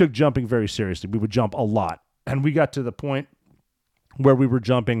 So we took jumping very seriously. We would jump a lot. And we got to the point where we were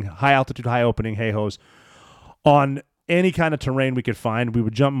jumping high altitude, high opening, hey-hos on any kind of terrain we could find. We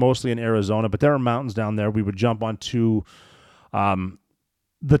would jump mostly in Arizona, but there are mountains down there. We would jump onto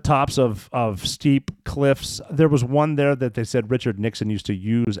the tops of steep cliffs. There was one there that they said Richard Nixon used to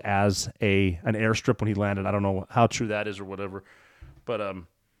use as an airstrip when he landed. I don't know how true that is or whatever. But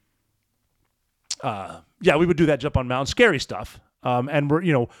yeah, we would do that, jump on mountains, scary stuff. And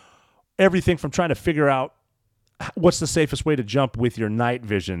we're, everything from trying to figure out what's the safest way to jump with your night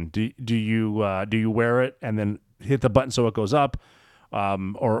vision. Do you wear it and then hit the button so it goes up?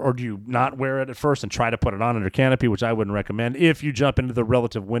 Or do you not wear it at first and try to put it on under canopy, which I wouldn't recommend. If you jump into the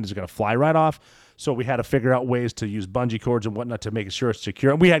relative wind, it's going to fly right off. So we had to figure out ways to use bungee cords and whatnot to make sure it's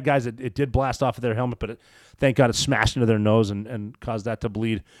secure. And we had guys that it did blast off of their helmet, but thank God it smashed into their nose and caused that to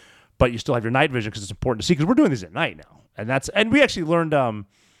bleed. But you still have your night vision because it's important to see, because we're doing these at night now. And we actually learned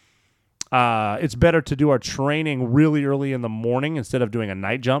it's better to do our training really early in the morning instead of doing a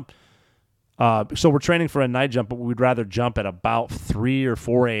night jump. So we're training for a night jump, but we'd rather jump at about 3 or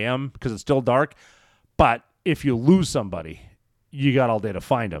 4 a.m. because it's still dark. But if you lose somebody, you got all day to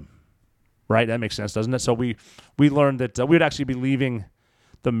find them, right? That makes sense, doesn't it? So we learned that we would actually be leaving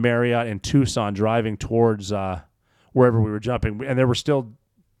the Marriott in Tucson, driving towards wherever we were jumping, and there were still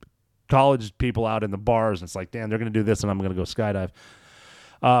college people out in the bars, and it's like, damn, they're going to do this, and I'm going to go skydive.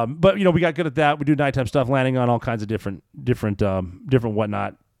 But we got good at that. We do nighttime stuff, landing on all kinds of different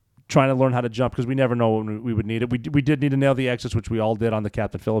whatnot, trying to learn how to jump because we never know when we would need it. We did need to nail the exits, which we all did on the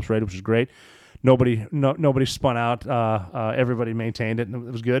Captain Phillips raid, which was great. Nobody spun out. Everybody maintained it, and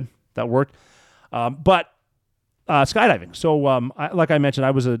it was good. That worked. But skydiving. So like I mentioned,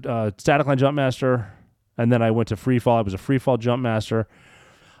 I was a static line jump master, and then I went to free fall. I was a free fall jump master.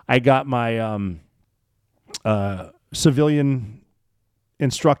 I got my civilian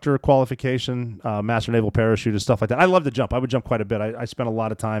instructor qualification, master naval parachutist, stuff like that. I love to jump. I would jump quite a bit. I spent a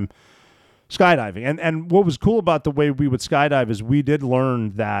lot of time skydiving. And what was cool about the way we would skydive is we did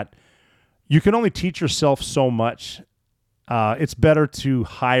learn that you can only teach yourself so much. It's better to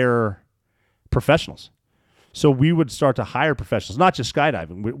hire professionals. So we would start to hire professionals, not just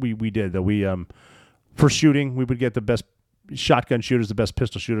skydiving. We did that. For shooting, we would get the best shotgun shooters, the best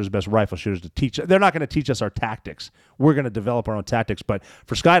pistol shooters, the best rifle shooters to teach. They're not going to teach us our tactics. We're going to develop our own tactics. But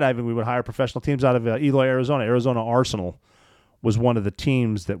for skydiving, we would hire professional teams out of Eloy, Arizona. Arizona Arsenal was one of the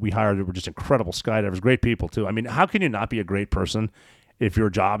teams that we hired that were just incredible skydivers, great people too. I mean, how can you not be a great person if your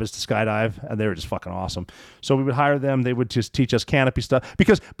job is to skydive? And they were just fucking awesome. So we would hire them. They would just teach us canopy stuff.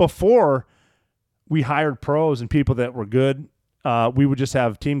 Because before we hired pros and people that were good, we would just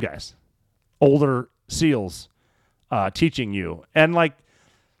have team guys. older SEALs teaching you. And like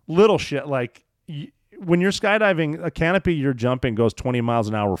little shit, like when you're skydiving, a canopy you're jumping goes 20 miles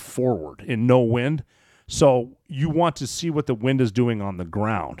an hour forward in no wind. So you want to see what the wind is doing on the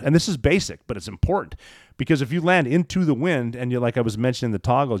ground. And this is basic, but it's important because if you land into the wind and you, like I was mentioning the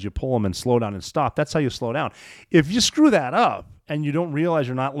toggles, you pull them and slow down and stop. That's how you slow down. If you screw that up and you don't realize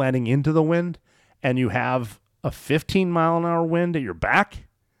you're not landing into the wind and you have a 15 mile an hour wind at your back,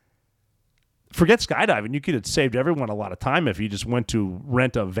 forget skydiving. You could have saved everyone a lot of time if you just went to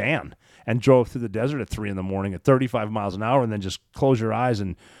rent a van and drove through the desert at 3 a.m. at 35 miles an hour and then just close your eyes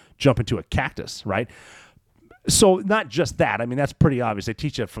and jump into a cactus, right? So not just that. I mean, that's pretty obvious. They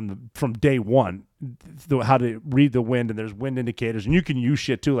teach you from day one how to read the wind, and there's wind indicators, and you can use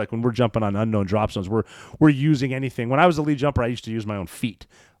shit too. Like when we're jumping on unknown drop zones, we're using anything. When I was a lead jumper, I used to use my own feet.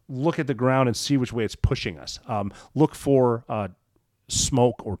 Look at the ground and see which way it's pushing us. Look for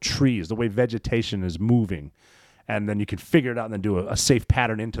smoke or trees, the way vegetation is moving. And then you can figure it out and then do a safe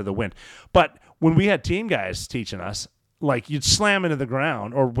pattern into the wind. But when we had team guys teaching us, like you'd slam into the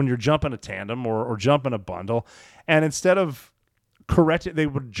ground or when you're jumping a tandem or jumping a bundle, and instead of correct it, they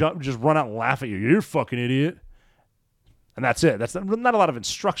would just run out and laugh at you. You're a fucking idiot. And that's it. That's not a lot of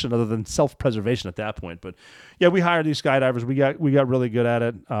instruction other than self-preservation at that point. But yeah, we hired these skydivers. We got really good at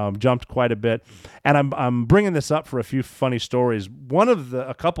it. Jumped quite a bit. And I'm bringing this up for a few funny stories.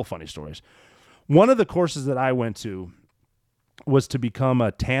 A couple funny stories. One of the courses that I went to was to become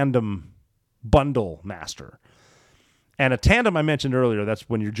a tandem bundle master. And a tandem I mentioned earlier, that's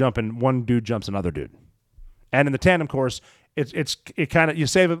when you're jumping, one dude jumps another dude. And in the tandem course, it kind of, you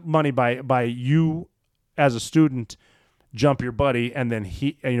save money by you as a student jump your buddy, and then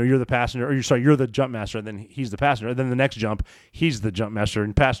you're the passenger, or you're the jump master, and then he's the passenger. And then the next jump, he's the jump master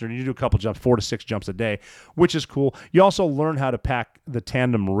and passenger, and you do a couple jumps, 4 to 6 jumps a day, which is cool. You also learn how to pack the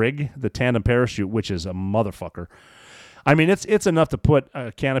tandem rig, the tandem parachute, which is a motherfucker. I mean, it's enough to put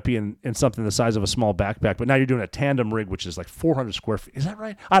a canopy in something the size of a small backpack, but now you're doing a tandem rig, which is like 400 square feet. Is that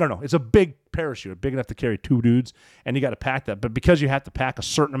right? I don't know. It's a big parachute, big enough to carry 2 dudes, and you got to pack that. But because you have to pack a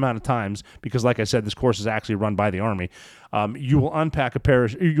certain amount of times, because like I said, this course is actually run by the Army, you will unpack a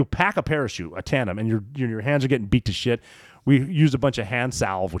parachute. You'll pack a parachute, a tandem, and your hands are getting beat to shit. We used a bunch of hand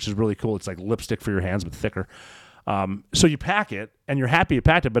salve, which is really cool. It's like lipstick for your hands, but thicker. So you pack it, and you're happy you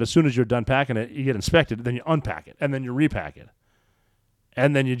packed it, but as soon as you're done packing it, you get inspected, then you unpack it, and then you repack it.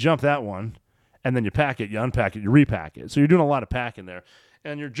 And then you jump that one, and then you pack it, you unpack it, you repack it. So you're doing a lot of packing there.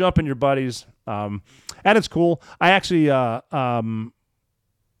 And you're jumping your buddies, and it's cool. I actually, I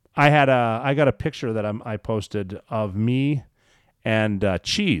got a picture that I posted of me and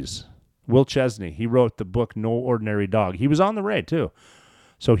Cheese, Will Chesney. He wrote the book No Ordinary Dog. He was on the raid, too.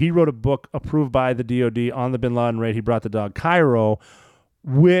 So he wrote a book approved by the DOD on the Bin Laden raid. He brought the dog Cairo,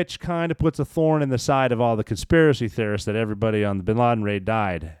 which kind of puts a thorn in the side of all the conspiracy theorists that everybody on the Bin Laden raid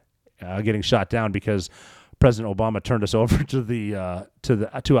died, getting shot down because President Obama turned us over to Al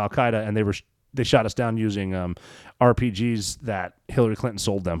Qaeda, and they shot us down using RPGs that Hillary Clinton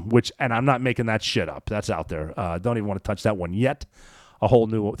sold them. And I'm not making that shit up. That's out there. Don't even want to touch that one yet. A whole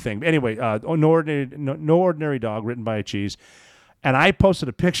new thing. Anyway, No Ordinary Dog, written by Cheese. And I posted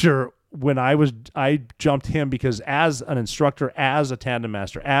a picture when I jumped him because as an instructor, as a tandem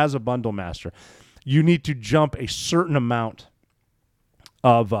master, as a bundle master, you need to jump a certain amount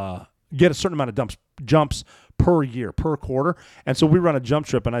of get a certain amount of jumps per year, per quarter. And so we run a jump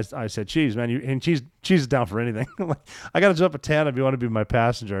trip, and I said, Cheese, man, and Cheese is down for anything. I'm like, I got to jump a tandem. You want to be my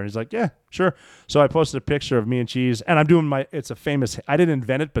passenger? And he's like, yeah, sure. So I posted a picture of me and Cheese, and I'm doing it's a famous, I didn't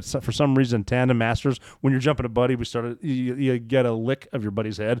invent it, but for some reason, tandem masters, when you're jumping a buddy, you get a lick of your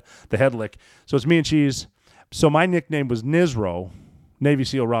buddy's head, the head lick. So it's me and Cheese. So my nickname was Nizro, Navy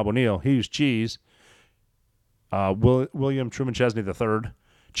SEAL Rob O'Neill. He was Cheese. William Truman Chesney III.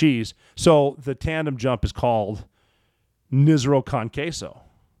 Cheese. So the tandem jump is called Nizro con Queso.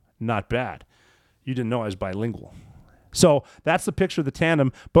 Not bad. You didn't know I was bilingual. So that's the picture of the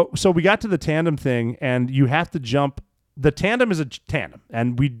tandem. But so we got to the tandem thing, and you have to jump. The tandem is a tandem,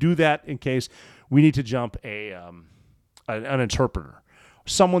 and we do that in case we need to jump an interpreter,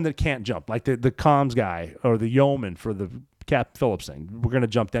 someone that can't jump, like the comms guy or the yeoman for the Cap Phillips thing. We're going to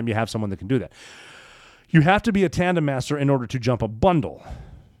jump them. You have someone that can do that. You have to be a tandem master in order to jump a bundle.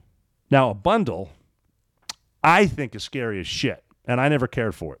 Now, a bundle, I think, is scary as shit, and I never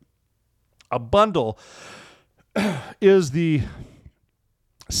cared for it. A bundle is the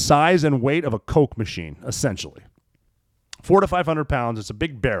size and weight of a Coke machine, essentially. 400 to 500 pounds. It's a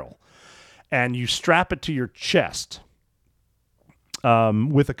big barrel, and you strap it to your chest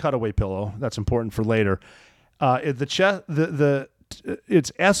with a cutaway pillow. That's important for later. The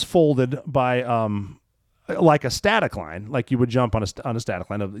it's S-folded by like a static line, like you would jump on a static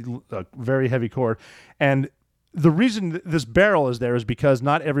line, a very heavy cord. And the reason this barrel is there is because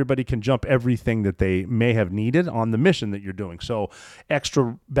not everybody can jump everything that they may have needed on the mission that you're doing. So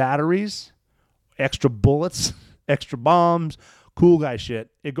extra batteries, extra bullets, extra bombs, cool guy shit,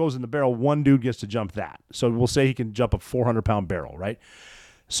 it goes in the barrel. One dude gets to jump that. So we'll say he can jump a 400-pound barrel, right?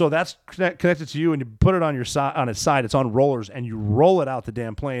 So that's connected to you, and you put it on your side, on its side. It's on rollers, and you roll it out the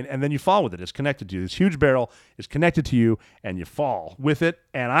damn plane, and then you fall with it. It's connected to you. This huge barrel is connected to you, and you fall with it.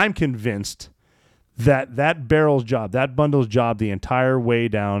 And I'm convinced that barrel's job, that bundle's job, the entire way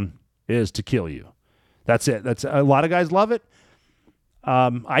down is to kill you. That's it. That's a lot of guys love it.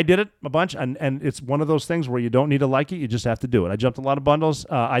 I did it a bunch, and it's one of those things where you don't need to like it. You just have to do it. I jumped a lot of bundles.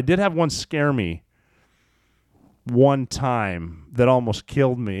 I did have one scare me one time that almost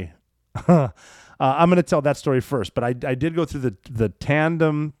killed me. I'm going to tell that story first, but I did go through the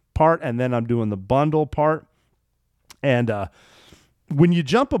tandem part, and then I'm doing the bundle part. And when you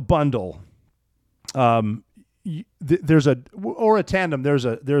jump a bundle, there's a tandem. There's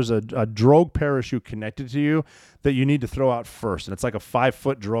a drogue parachute connected to you that you need to throw out first, and it's like a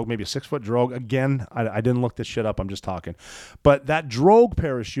 5-foot drogue, maybe a 6-foot drogue. Again, I didn't look this shit up. I'm just talking, but that drogue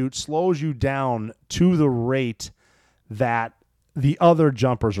parachute slows you down to the rate that the other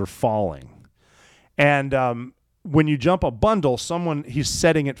jumpers are falling. And when you jump a bundle, he's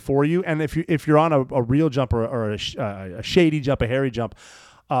setting it for you. And if you're on a real jump or a shady jump, a hairy jump,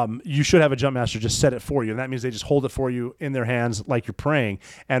 you should have a jump master just set it for you. And that means they just hold it for you in their hands like you're praying.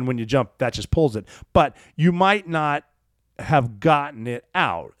 And when you jump, that just pulls it. But you might not have gotten it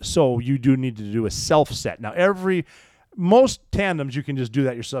out. So you do need to do a self-set. Now, most tandems, you can just do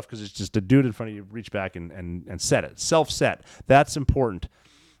that yourself because it's just a dude in front of you, reach back and set it. Self-set. That's important.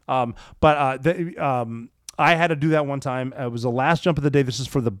 I had to do that one time. It was the last jump of the day. This is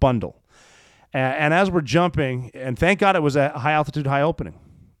for the bundle. And as we're jumping, and thank God it was a high altitude, high opening.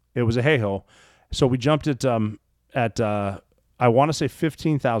 It was a hey-ho. So we jumped it at I want to say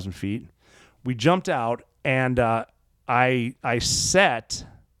 15,000 feet. We jumped out, and I set,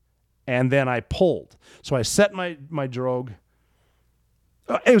 and then I pulled. So I set my drogue.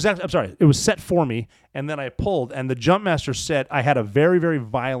 It was set for me, and then I pulled, and the jump master said I had a very, very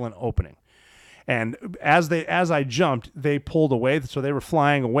violent opening. And as I jumped, they pulled away, so they were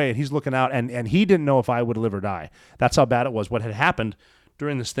flying away, and he's looking out, and he didn't know if I would live or die. That's how bad it was. What had happened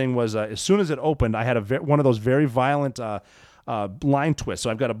during this thing was as soon as it opened, I had one of those very violent line twists. So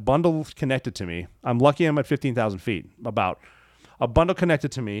I've got a bundle connected to me. I'm lucky I'm at 15,000 feet, about. A bundle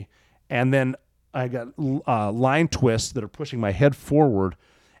connected to me, and then I got line twists that are pushing my head forward,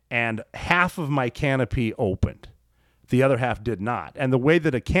 and half of my canopy opened. The other half did not. And the way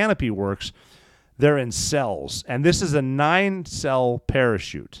that a canopy works, they're in cells. And this is a 9-cell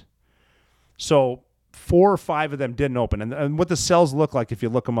parachute. So 4 or 5 of them didn't open. And what the cells look like, if you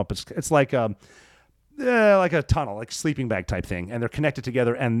look them up, it's like a tunnel, like sleeping bag type thing. And they're connected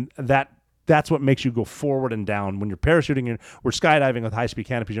together. And that's what makes you go forward and down. When you're parachuting or skydiving with high-speed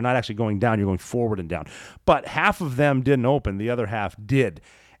canopies, you're not actually going down. You're going forward and down. But half of them didn't open. The other half did.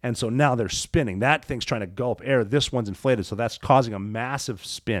 And so now they're spinning. That thing's trying to gulp air. This one's inflated, so that's causing a massive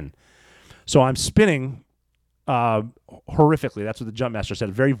spin. So I'm spinning horrifically. That's what the jump master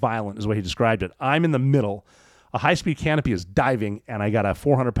said. Very violent is the way he described it. I'm in the middle. A high-speed canopy is diving, and I got a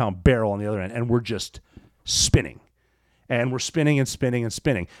 400-pound barrel on the other end, and we're just spinning. And we're spinning and spinning and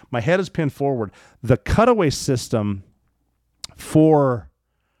spinning. My head is pinned forward. The cutaway system for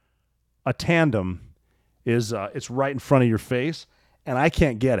a tandem is it's right in front of your face, and I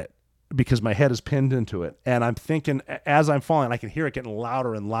can't get it because my head is pinned into it. And I'm thinking, as I'm falling, I can hear it getting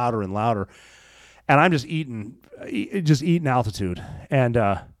louder and louder and louder. And I'm just eating altitude. And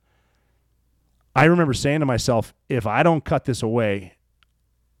I remember saying to myself, if I don't cut this away,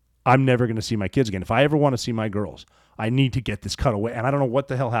 I'm never going to see my kids again. If I ever want to see my girls, I need to get this cut away. And I don't know what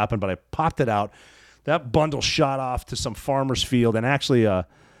the hell happened, but I popped it out. That bundle shot off to some farmer's field, and actually it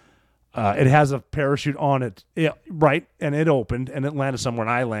has a parachute on it, right? And it opened, and it landed somewhere,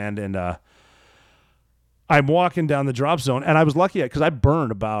 and I land, and I'm walking down the drop zone, and I was lucky because I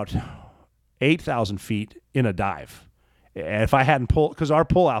burned about 8,000 feet in a dive. And if I hadn't pulled, because our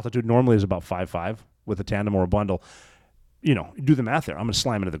pull altitude normally is about 5.5 with a tandem or a bundle, you do the math there. I'm going to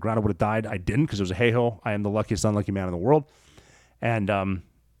slam into the ground. I would have died. I didn't because it was a hey-ho. I am the luckiest unlucky man in the world. And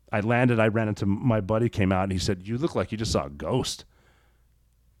I landed. I ran into my buddy, came out, and he said, "You look like you just saw a ghost."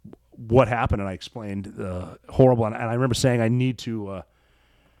 What happened? And I explained horrible. And I remember saying,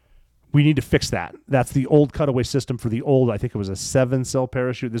 we need to fix that. That's the old cutaway system for the old, I think it was a 7-cell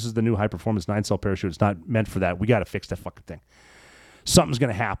parachute. This is the new high-performance 9-cell parachute. It's not meant for that. We got to fix that fucking thing. something's going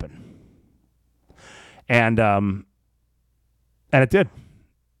to happen. And it did.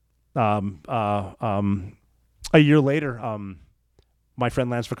 A year later, my friend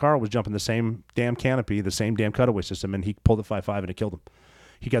Lance Vaccaro was jumping the same damn canopy, the same damn cutaway system, and he pulled the 5.5 and it killed him.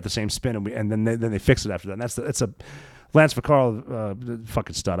 He got the same spin, and then they fixed it after that. And that's a Lance Vaccaro,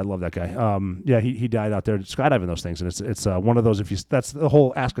 fucking stud. I love that guy. He died out there skydiving those things, and it's one of those. That's the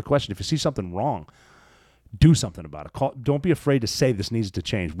whole ask a question. If you see something wrong, do something about it. Don't be afraid to say this needs to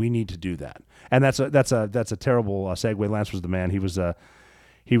change. We need to do that. And that's a terrible segue. Lance was the man. He was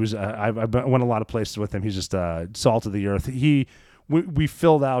I went a lot of places with him. He's just salt of the earth. We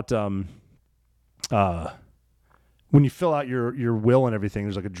filled out when you fill out your will and everything,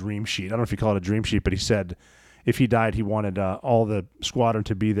 there's like a dream sheet. I don't know if you call it a dream sheet, but he said if he died, he wanted all the squadron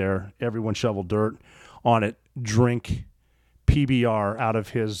to be there, everyone shovel dirt on it, drink PBR out of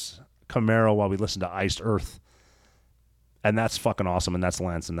his Camaro while we listen to Iced Earth. And that's fucking awesome, and that's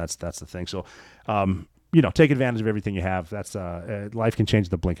Lance, and that's the thing. So, take advantage of everything you have. That's life can change in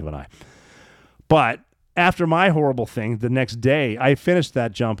the blink of an eye. But after my horrible thing, the next day, I finished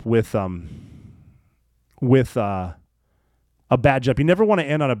that jump with a bad jump. You never want to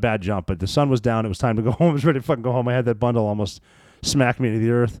end on a bad jump, but the sun was down. It was time to go home. I was ready to fucking go home. I had that bundle almost smack me to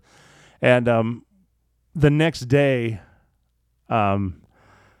the earth. And the next day,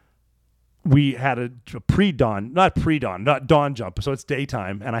 we had a not dawn jump. So it's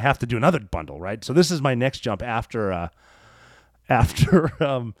daytime, and I have to do another bundle, right? So this is my next jump after that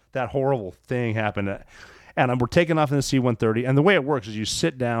horrible thing happened. And we're taking off in the C-130. And the way it works is you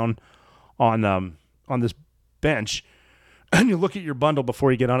sit down on this bench, and you look at your bundle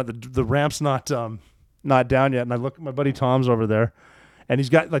before you get on it. The ramp's not down yet, and I look at my buddy Tom's over there, and he's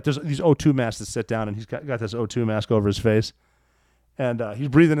got like there's these O2 masks that sit down, and he's got this O2 mask over his face, and he's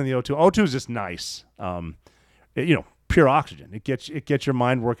breathing in the O2. O2 is just nice, pure oxygen. It gets your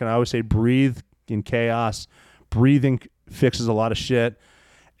mind working. I always say breathe in chaos. Breathing fixes a lot of shit,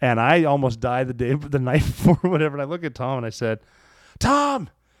 and I almost died the night before or whatever. And I look at Tom and I said, Tom,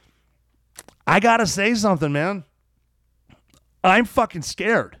 I gotta say something, man. I'm fucking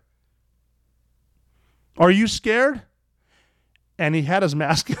scared. Are you scared? And he had his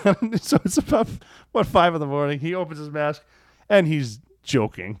mask on. So it's about 5 a.m. He opens his mask and he's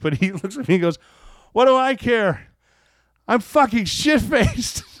joking, but he looks at me and goes, "What do I care? I'm fucking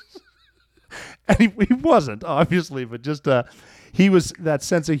shit-faced." And he wasn't, obviously, but just he was that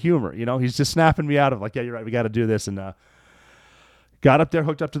sense of humor. He's just snapping me out of like, yeah, you're right, we got to do this. And got up there,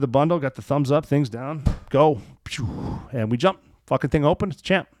 hooked up to the bundle, got the thumbs up, things down, go, and we jump. Fucking thing open, it's a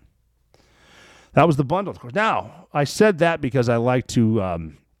champ. That was the bundle, of course. Now, I said that because I like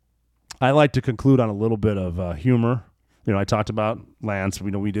to conclude on a little bit of humor. I talked about Lance.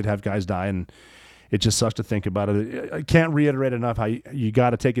 We did have guys die, and it just sucks to think about it. I can't reiterate enough how you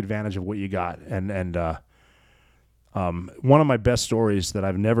got to take advantage of what you got. And one of my best stories that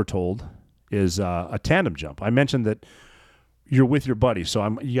I've never told is a tandem jump. I mentioned that you're with your buddy,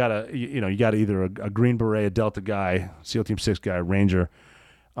 so you gotta either a Green Beret, a Delta guy, SEAL Team 6 guy, Ranger,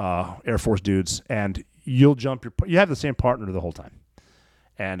 Air Force dudes, and you'll jump you have the same partner the whole time.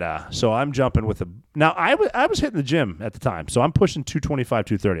 And so I'm jumping with now I was hitting the gym at the time, so I'm pushing 225,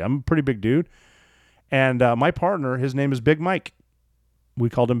 230. I'm a pretty big dude, and my partner, his name is Big Mike. We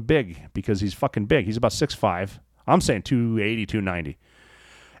called him Big because he's fucking big. He's about 6'5". I'm saying 280, 290.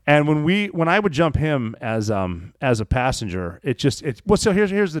 And when I would jump him as a passenger, so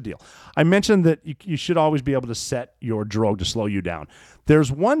here's the deal. I mentioned that you should always be able to set your drogue to slow you down.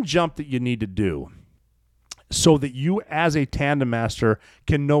 There's one jump that you need to do so that you as a tandem master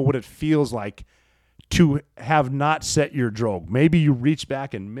can know what it feels like to have not set your drogue. Maybe you reach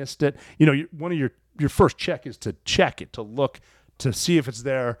back and missed it. One of your first check is to check it, to look, to see if it's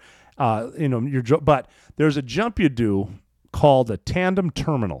there. But there's a jump you do called a tandem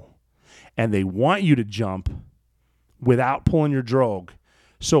terminal, and they want you to jump without pulling your drogue.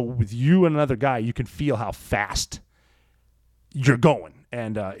 So with you and another guy, you can feel how fast you're going,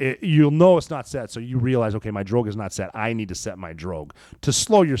 and you'll know it's not set. So you realize, okay, my drogue is not set. I need to set my drogue to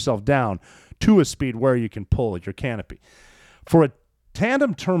slow yourself down to a speed where you can pull at your canopy. For a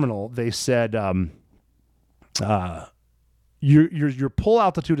tandem terminal, they said your pull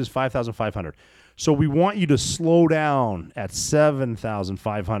altitude is 5,500. So we want you to slow down at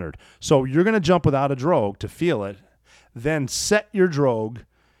 7,500. So you're going to jump without a drogue to feel it, then set your drogue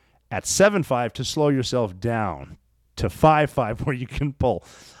at 7.5 to slow yourself down to 5.5 where you can pull.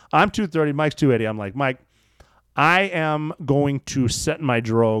 I'm 230, Mike's 280. I'm like, Mike, I am going to set my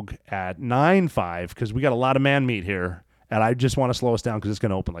drogue at 9.5 because we got a lot of man meat here, and I just want to slow us down because it's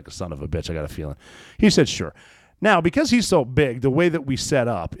going to open like a son of a bitch. I got a feeling. He said, sure. Now, because he's so big, the way that we set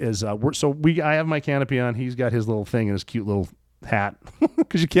up is I have my canopy on. He's got his little thing and his cute little hat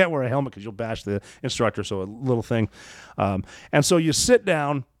because you can't wear a helmet because you'll bash the instructor. So a little thing, and so you sit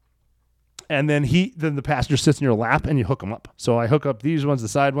down, and then the passenger sits in your lap and you hook them up. So I hook up these ones, the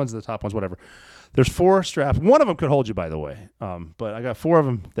side ones, the top ones, whatever. There's 4 straps. One of them could hold you, by the way, but I got 4 of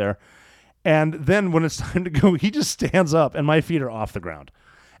them there. And then when it's time to go, he just stands up and my feet are off the ground.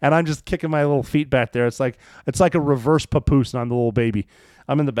 And I'm just kicking my little feet back there. It's like a reverse papoose, and I'm the little baby.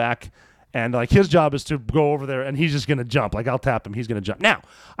 I'm in the back, and like his job is to go over there, and he's just going to jump. Like I'll tap him, he's going to jump. Now,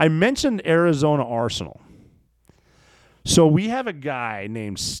 I mentioned Arizona Arsenal. So we have a guy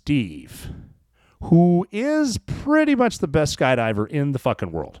named Steve who is pretty much the best skydiver in the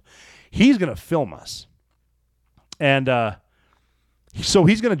fucking world. He's going to film us. And so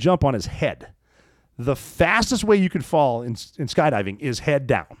he's going to jump on his head. The fastest way you can fall in skydiving is head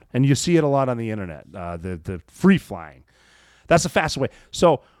down. And you see it a lot on the internet, the free flying. That's the fastest way.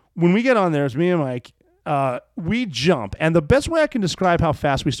 So when we get on there, it's me and Mike, we jump. And the best way I can describe how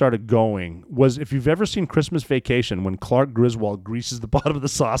fast we started going was if you've ever seen Christmas Vacation when Clark Griswold greases the bottom of the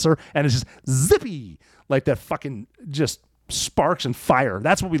saucer and it's just zippy, like that fucking just sparks and fire.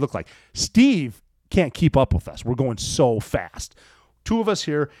 That's what we look like. Steve can't keep up with us. We're going so fast. 2 of us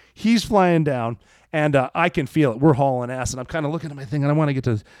here. He's flying down. And I can feel it. We're hauling ass, and I'm kind of looking at my thing, and I want to get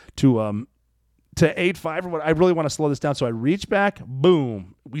to 8.5 or what. I really want to slow this down, so I reach back.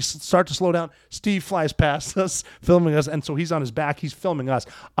 Boom. We start to slow down. Steve flies past us, filming us, and so he's on his back. He's filming us.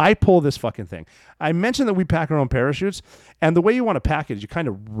 I pull this fucking thing. I mentioned that we pack our own parachutes, and the way you want to pack it is you kind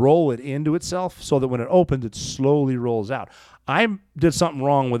of roll it into itself so that when it opens, it slowly rolls out. I did something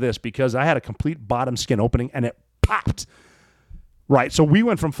wrong with this because I had a complete bottom skin opening, and it popped. Right, so we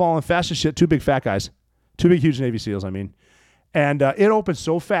went from falling fast as shit, 2 big fat guys, 2 big huge Navy SEALs, and it opened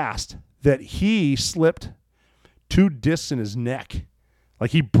so fast that he slipped 2 discs in his neck.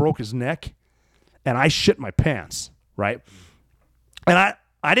 Like he broke his neck, and I shit my pants, right? And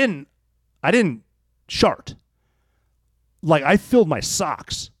I didn't shart. Like I filled my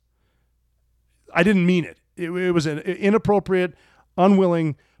socks. I didn't mean it. It was an inappropriate,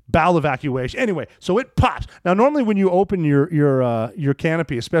 unwilling bowel evacuation. Anyway, so it pops. Now, normally when you open your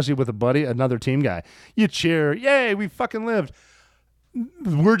canopy, especially with a buddy, another team guy, you cheer, yay, we fucking lived.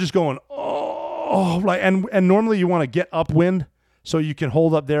 We're just going, oh, right. And normally you want to get upwind so you can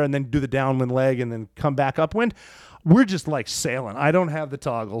hold up there and then do the downwind leg and then come back upwind. We're just like sailing. I don't have the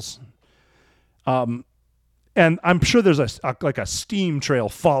toggles. And I'm sure there's a steam trail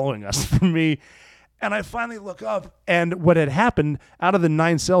following us from me. And I finally look up, and what had happened, out of the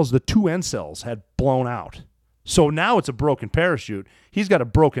 9 cells, the 2 end cells had blown out. So now it's a broken parachute. He's got a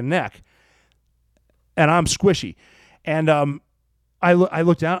broken neck, and I'm squishy. And I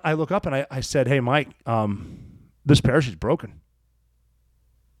look down, I look up, and I said, hey, Mike, this parachute's broken.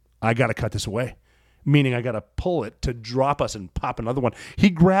 I got to cut this away, meaning I got to pull it to drop us and pop another one.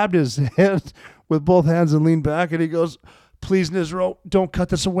 He grabbed his head with both hands and leaned back, and he goes, please, Nisro, don't cut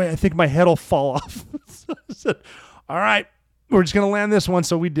this away. I think my head will fall off. So I said, all right, we're just going to land this one.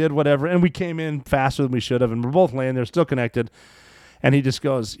 So we did whatever. And we came in faster than we should have. And we're both laying there, still connected. And he just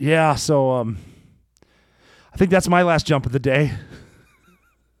goes, yeah, so I think that's my last jump of the day.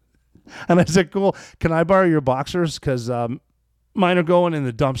 And I said, cool. Can I borrow your boxers? Because mine are going in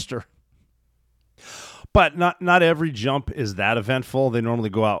the dumpster. But not every jump is that eventful. They normally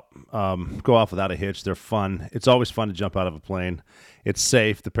go off without a hitch. They're fun. It's always fun to jump out of a plane. It's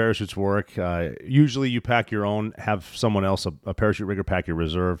safe. The parachutes work. Usually you pack your own, have someone else, a parachute rigger, pack your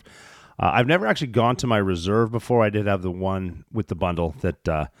reserve. I've never actually gone to my reserve before. I did have the one with the bundle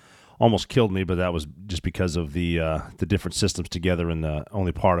that almost killed me, but that was just because of the different systems together and the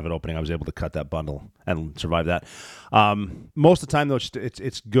only part of it opening. I was able to cut that bundle and survive that. Most of the time, though,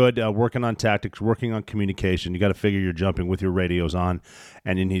 it's good working on tactics, working on communication. You got to figure you're jumping with your radios on,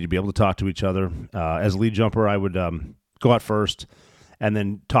 and you need to be able to talk to each other. As a lead jumper, I would go out first and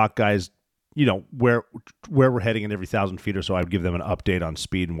then talk guys, where we're heading in every 1,000 feet or so. I would give them an update on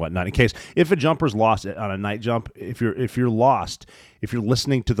speed and whatnot in case if a jumper's lost on a night jump. If you're lost, if you're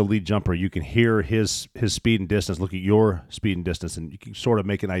listening to the lead jumper, you can hear his speed and distance, look at your speed and distance, and you can sort of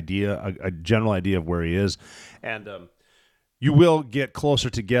make an idea, a general idea of where he is, and you will get closer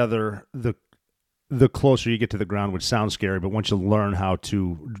together the closer you get to the ground, which sounds scary, but once you learn how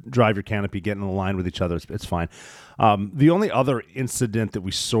to drive your canopy, get in line with each other, it's fine. The only other incident that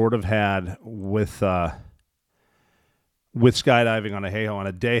we sort of had with skydiving on a Heiho, on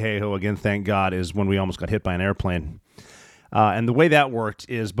a day Heiho, again, thank God, is when we almost got hit by an airplane. And the way that worked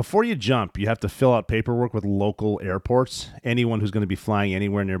is before you jump, you have to fill out paperwork with local airports, anyone who's going to be flying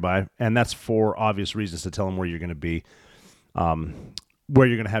anywhere nearby. And that's for obvious reasons, to tell them where you're going to be, where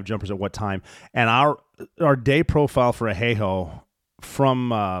you're going to have jumpers at what time. And our day profile for a hey-ho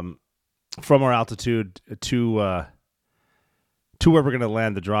from our altitude to where we're going to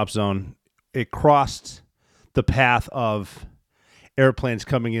land, the drop zone, it crossed the path of airplanes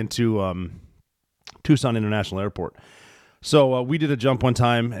coming into Tucson International Airport. So we did a jump one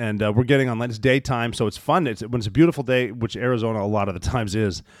time, and we're getting on. It's daytime, so it's fun. When it's a beautiful day, which Arizona a lot of the times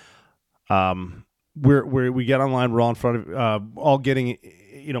is. We get online. We're all in front of, all getting,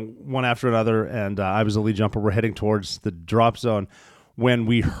 one after another. And I was the lead jumper. We're heading towards the drop zone when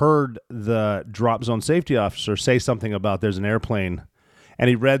we heard the drop zone safety officer say something about there's an airplane, and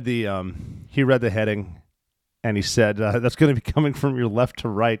he read the heading, and he said that's going to be coming from your left to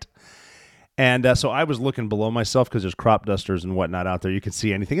right. And so I was looking below myself because there's crop dusters and whatnot out there. You can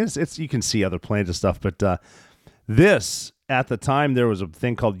see anything. It's you can see other planes and stuff. But this, at the time, there was a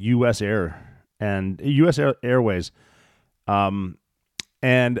thing called U.S. Airways.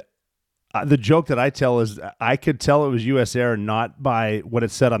 And the joke that I tell is I could tell it was U.S. Air not by what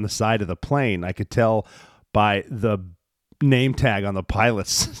it said on the side of the plane. I could tell by the name tag on the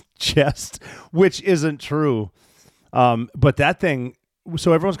pilot's chest, which isn't true. But that thing...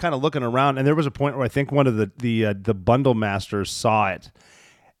 So everyone's kind of looking around, and there was a point where I think one of the bundle masters saw it,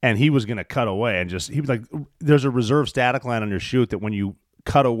 and he was going to cut away, and he was like, "There's a reserve static line on your chute that when you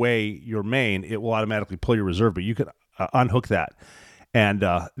cut away your main, it will automatically pull your reserve, but you can unhook that, and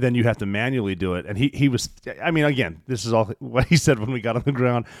then you have to manually do it." And he was, I mean, again, this is all what he said when we got on the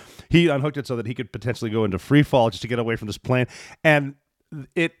ground. He unhooked it so that he could potentially go into free fall just to get away from this plane, and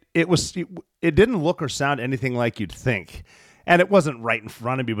it didn't look or sound anything like you'd think. And it wasn't right in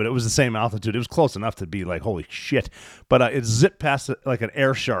front of me, but it was the same altitude. It was close enough to be like, holy shit. But it zipped past it like an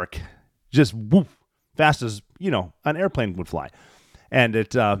air shark, just woof, fast as, an airplane would fly. And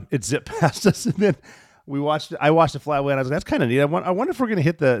it zipped past us. And then I watched it fly away, and I was like, that's kind of neat. I wonder if we're going to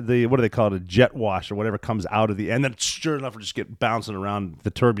hit the what do they call it, a jet wash or whatever comes out of the, and then sure enough, we're just get bouncing around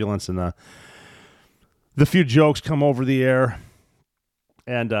the turbulence, and the few jokes come over the air.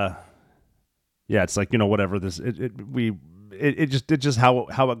 And yeah, it's like, whatever this, It's just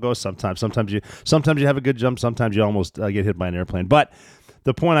how it goes sometimes. Sometimes you have a good jump. Sometimes you almost get hit by an airplane. But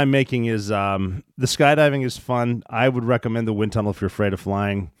the point I'm making is the skydiving is fun. I would recommend the wind tunnel if you're afraid of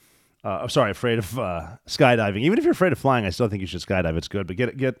flying. Afraid of skydiving. Even if you're afraid of flying, I still think you should skydive. It's good. But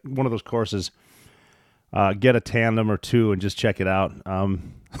get one of those courses. Get a tandem or two and just check it out.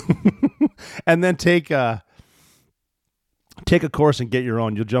 And then take a course and get your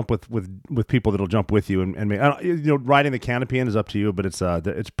own. You'll jump with people that'll jump with you, and riding the canopy in is up to you, but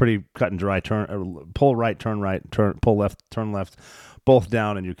it's pretty cut and dry. Pull right, pull left, turn left, both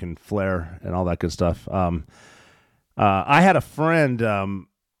down, and you can flare and all that good stuff. I had a friend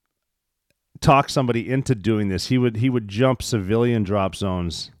talk somebody into doing this. He would jump civilian drop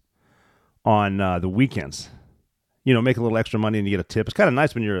zones on the weekends. Make a little extra money and you get a tip. It's kind of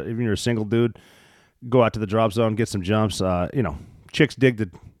nice when you're a single dude. Go out to the drop zone, get some jumps. Chicks dig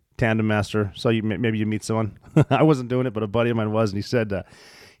the tandem master, so maybe you meet someone. I wasn't doing it, but a buddy of mine was, and he said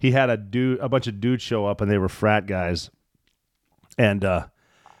he had a bunch of dudes show up, and they were frat guys, and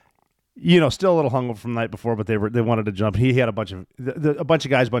still a little hungover from the night before, but they wanted to jump. He had a bunch of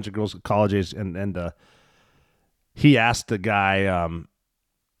guys, a bunch of girls, college age, and he asked the guy,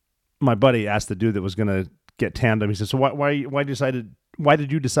 my buddy asked the dude that was gonna get tandem. He said, "So why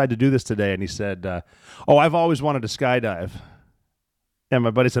did you decide to do this today?" And he said, I've always wanted to skydive. And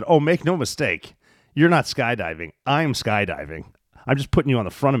my buddy said, make no mistake. You're not skydiving. I'm skydiving. I'm just putting you on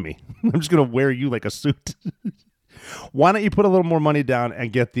the front of me. I'm just going to wear you like a suit. Why don't you put a little more money down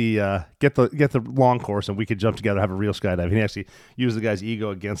and get the long course, and we could jump together, have a real skydive. And he actually used the guy's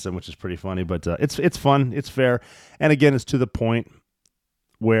ego against him, which is pretty funny. But it's fun. It's fair. And again, it's to the point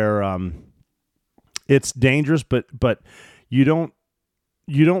where it's dangerous, but you don't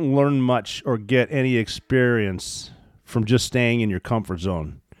learn much or get any experience from just staying in your comfort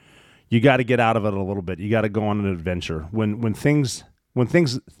zone. You got to get out of it a little bit. You got to go on an adventure. When things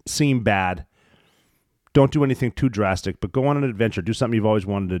seem bad, don't do anything too drastic, but go on an adventure. Do something you've always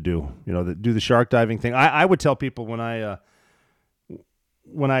wanted to do. Do the shark diving thing. I would tell people when I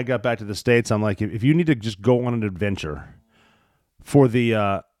got back to the States, I'm like, if you need to just go on an adventure, for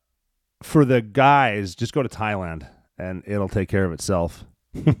the guys, just go to Thailand and it'll take care of itself.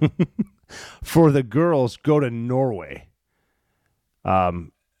 For the girls, go to Norway.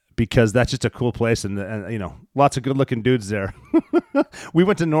 because that's just a cool place, and you know, lots of good-looking dudes there. We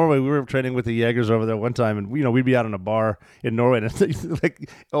went to Norway. We were training with the Jaegers over there one time, and you know, we'd be out in a bar in Norway, and like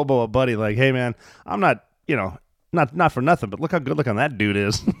elbow a buddy, like, "Hey, man, I'm not, you know, not for nothing, but look how good-looking that dude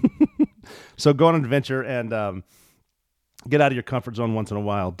is." So go on an adventure and get out of your comfort zone once in a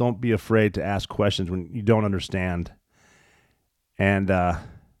while. Don't be afraid to ask questions when you don't understand. And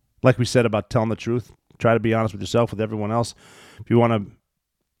like we said about telling the truth, try to be honest with yourself, with everyone else. If you want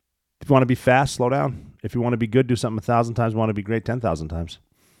to be fast, slow down. If you want to be good, do something 1,000 times. Want to be great 10,000 times.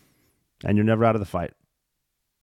 And you're never out of the fight.